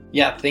appreciate that.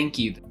 Yeah, thank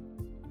you.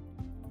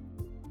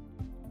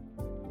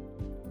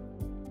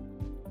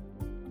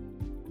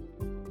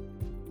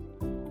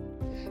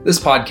 This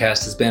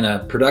podcast has been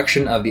a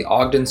production of the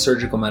Ogden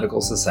Surgical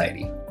Medical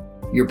Society.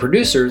 Your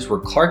producers were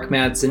Clark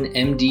Madsen,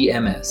 MD,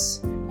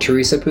 MS,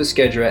 Teresa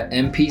Puskedra,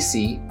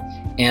 MPC,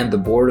 and the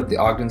board of the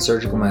Ogden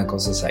Surgical Medical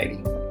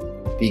Society.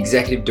 The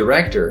executive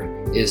director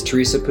is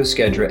Teresa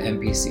Puskedra,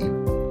 MPC.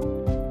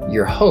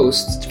 Your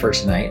hosts for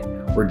tonight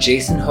were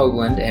Jason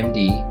Hoagland,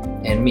 MD,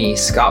 and me,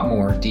 Scott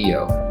Moore,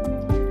 DO.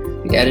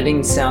 The editing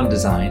and sound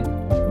design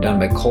done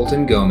by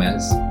Colton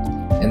Gomez,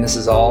 and this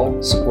is all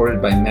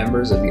supported by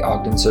members of the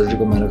Ogden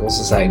Surgical Medical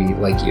Society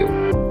like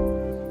you.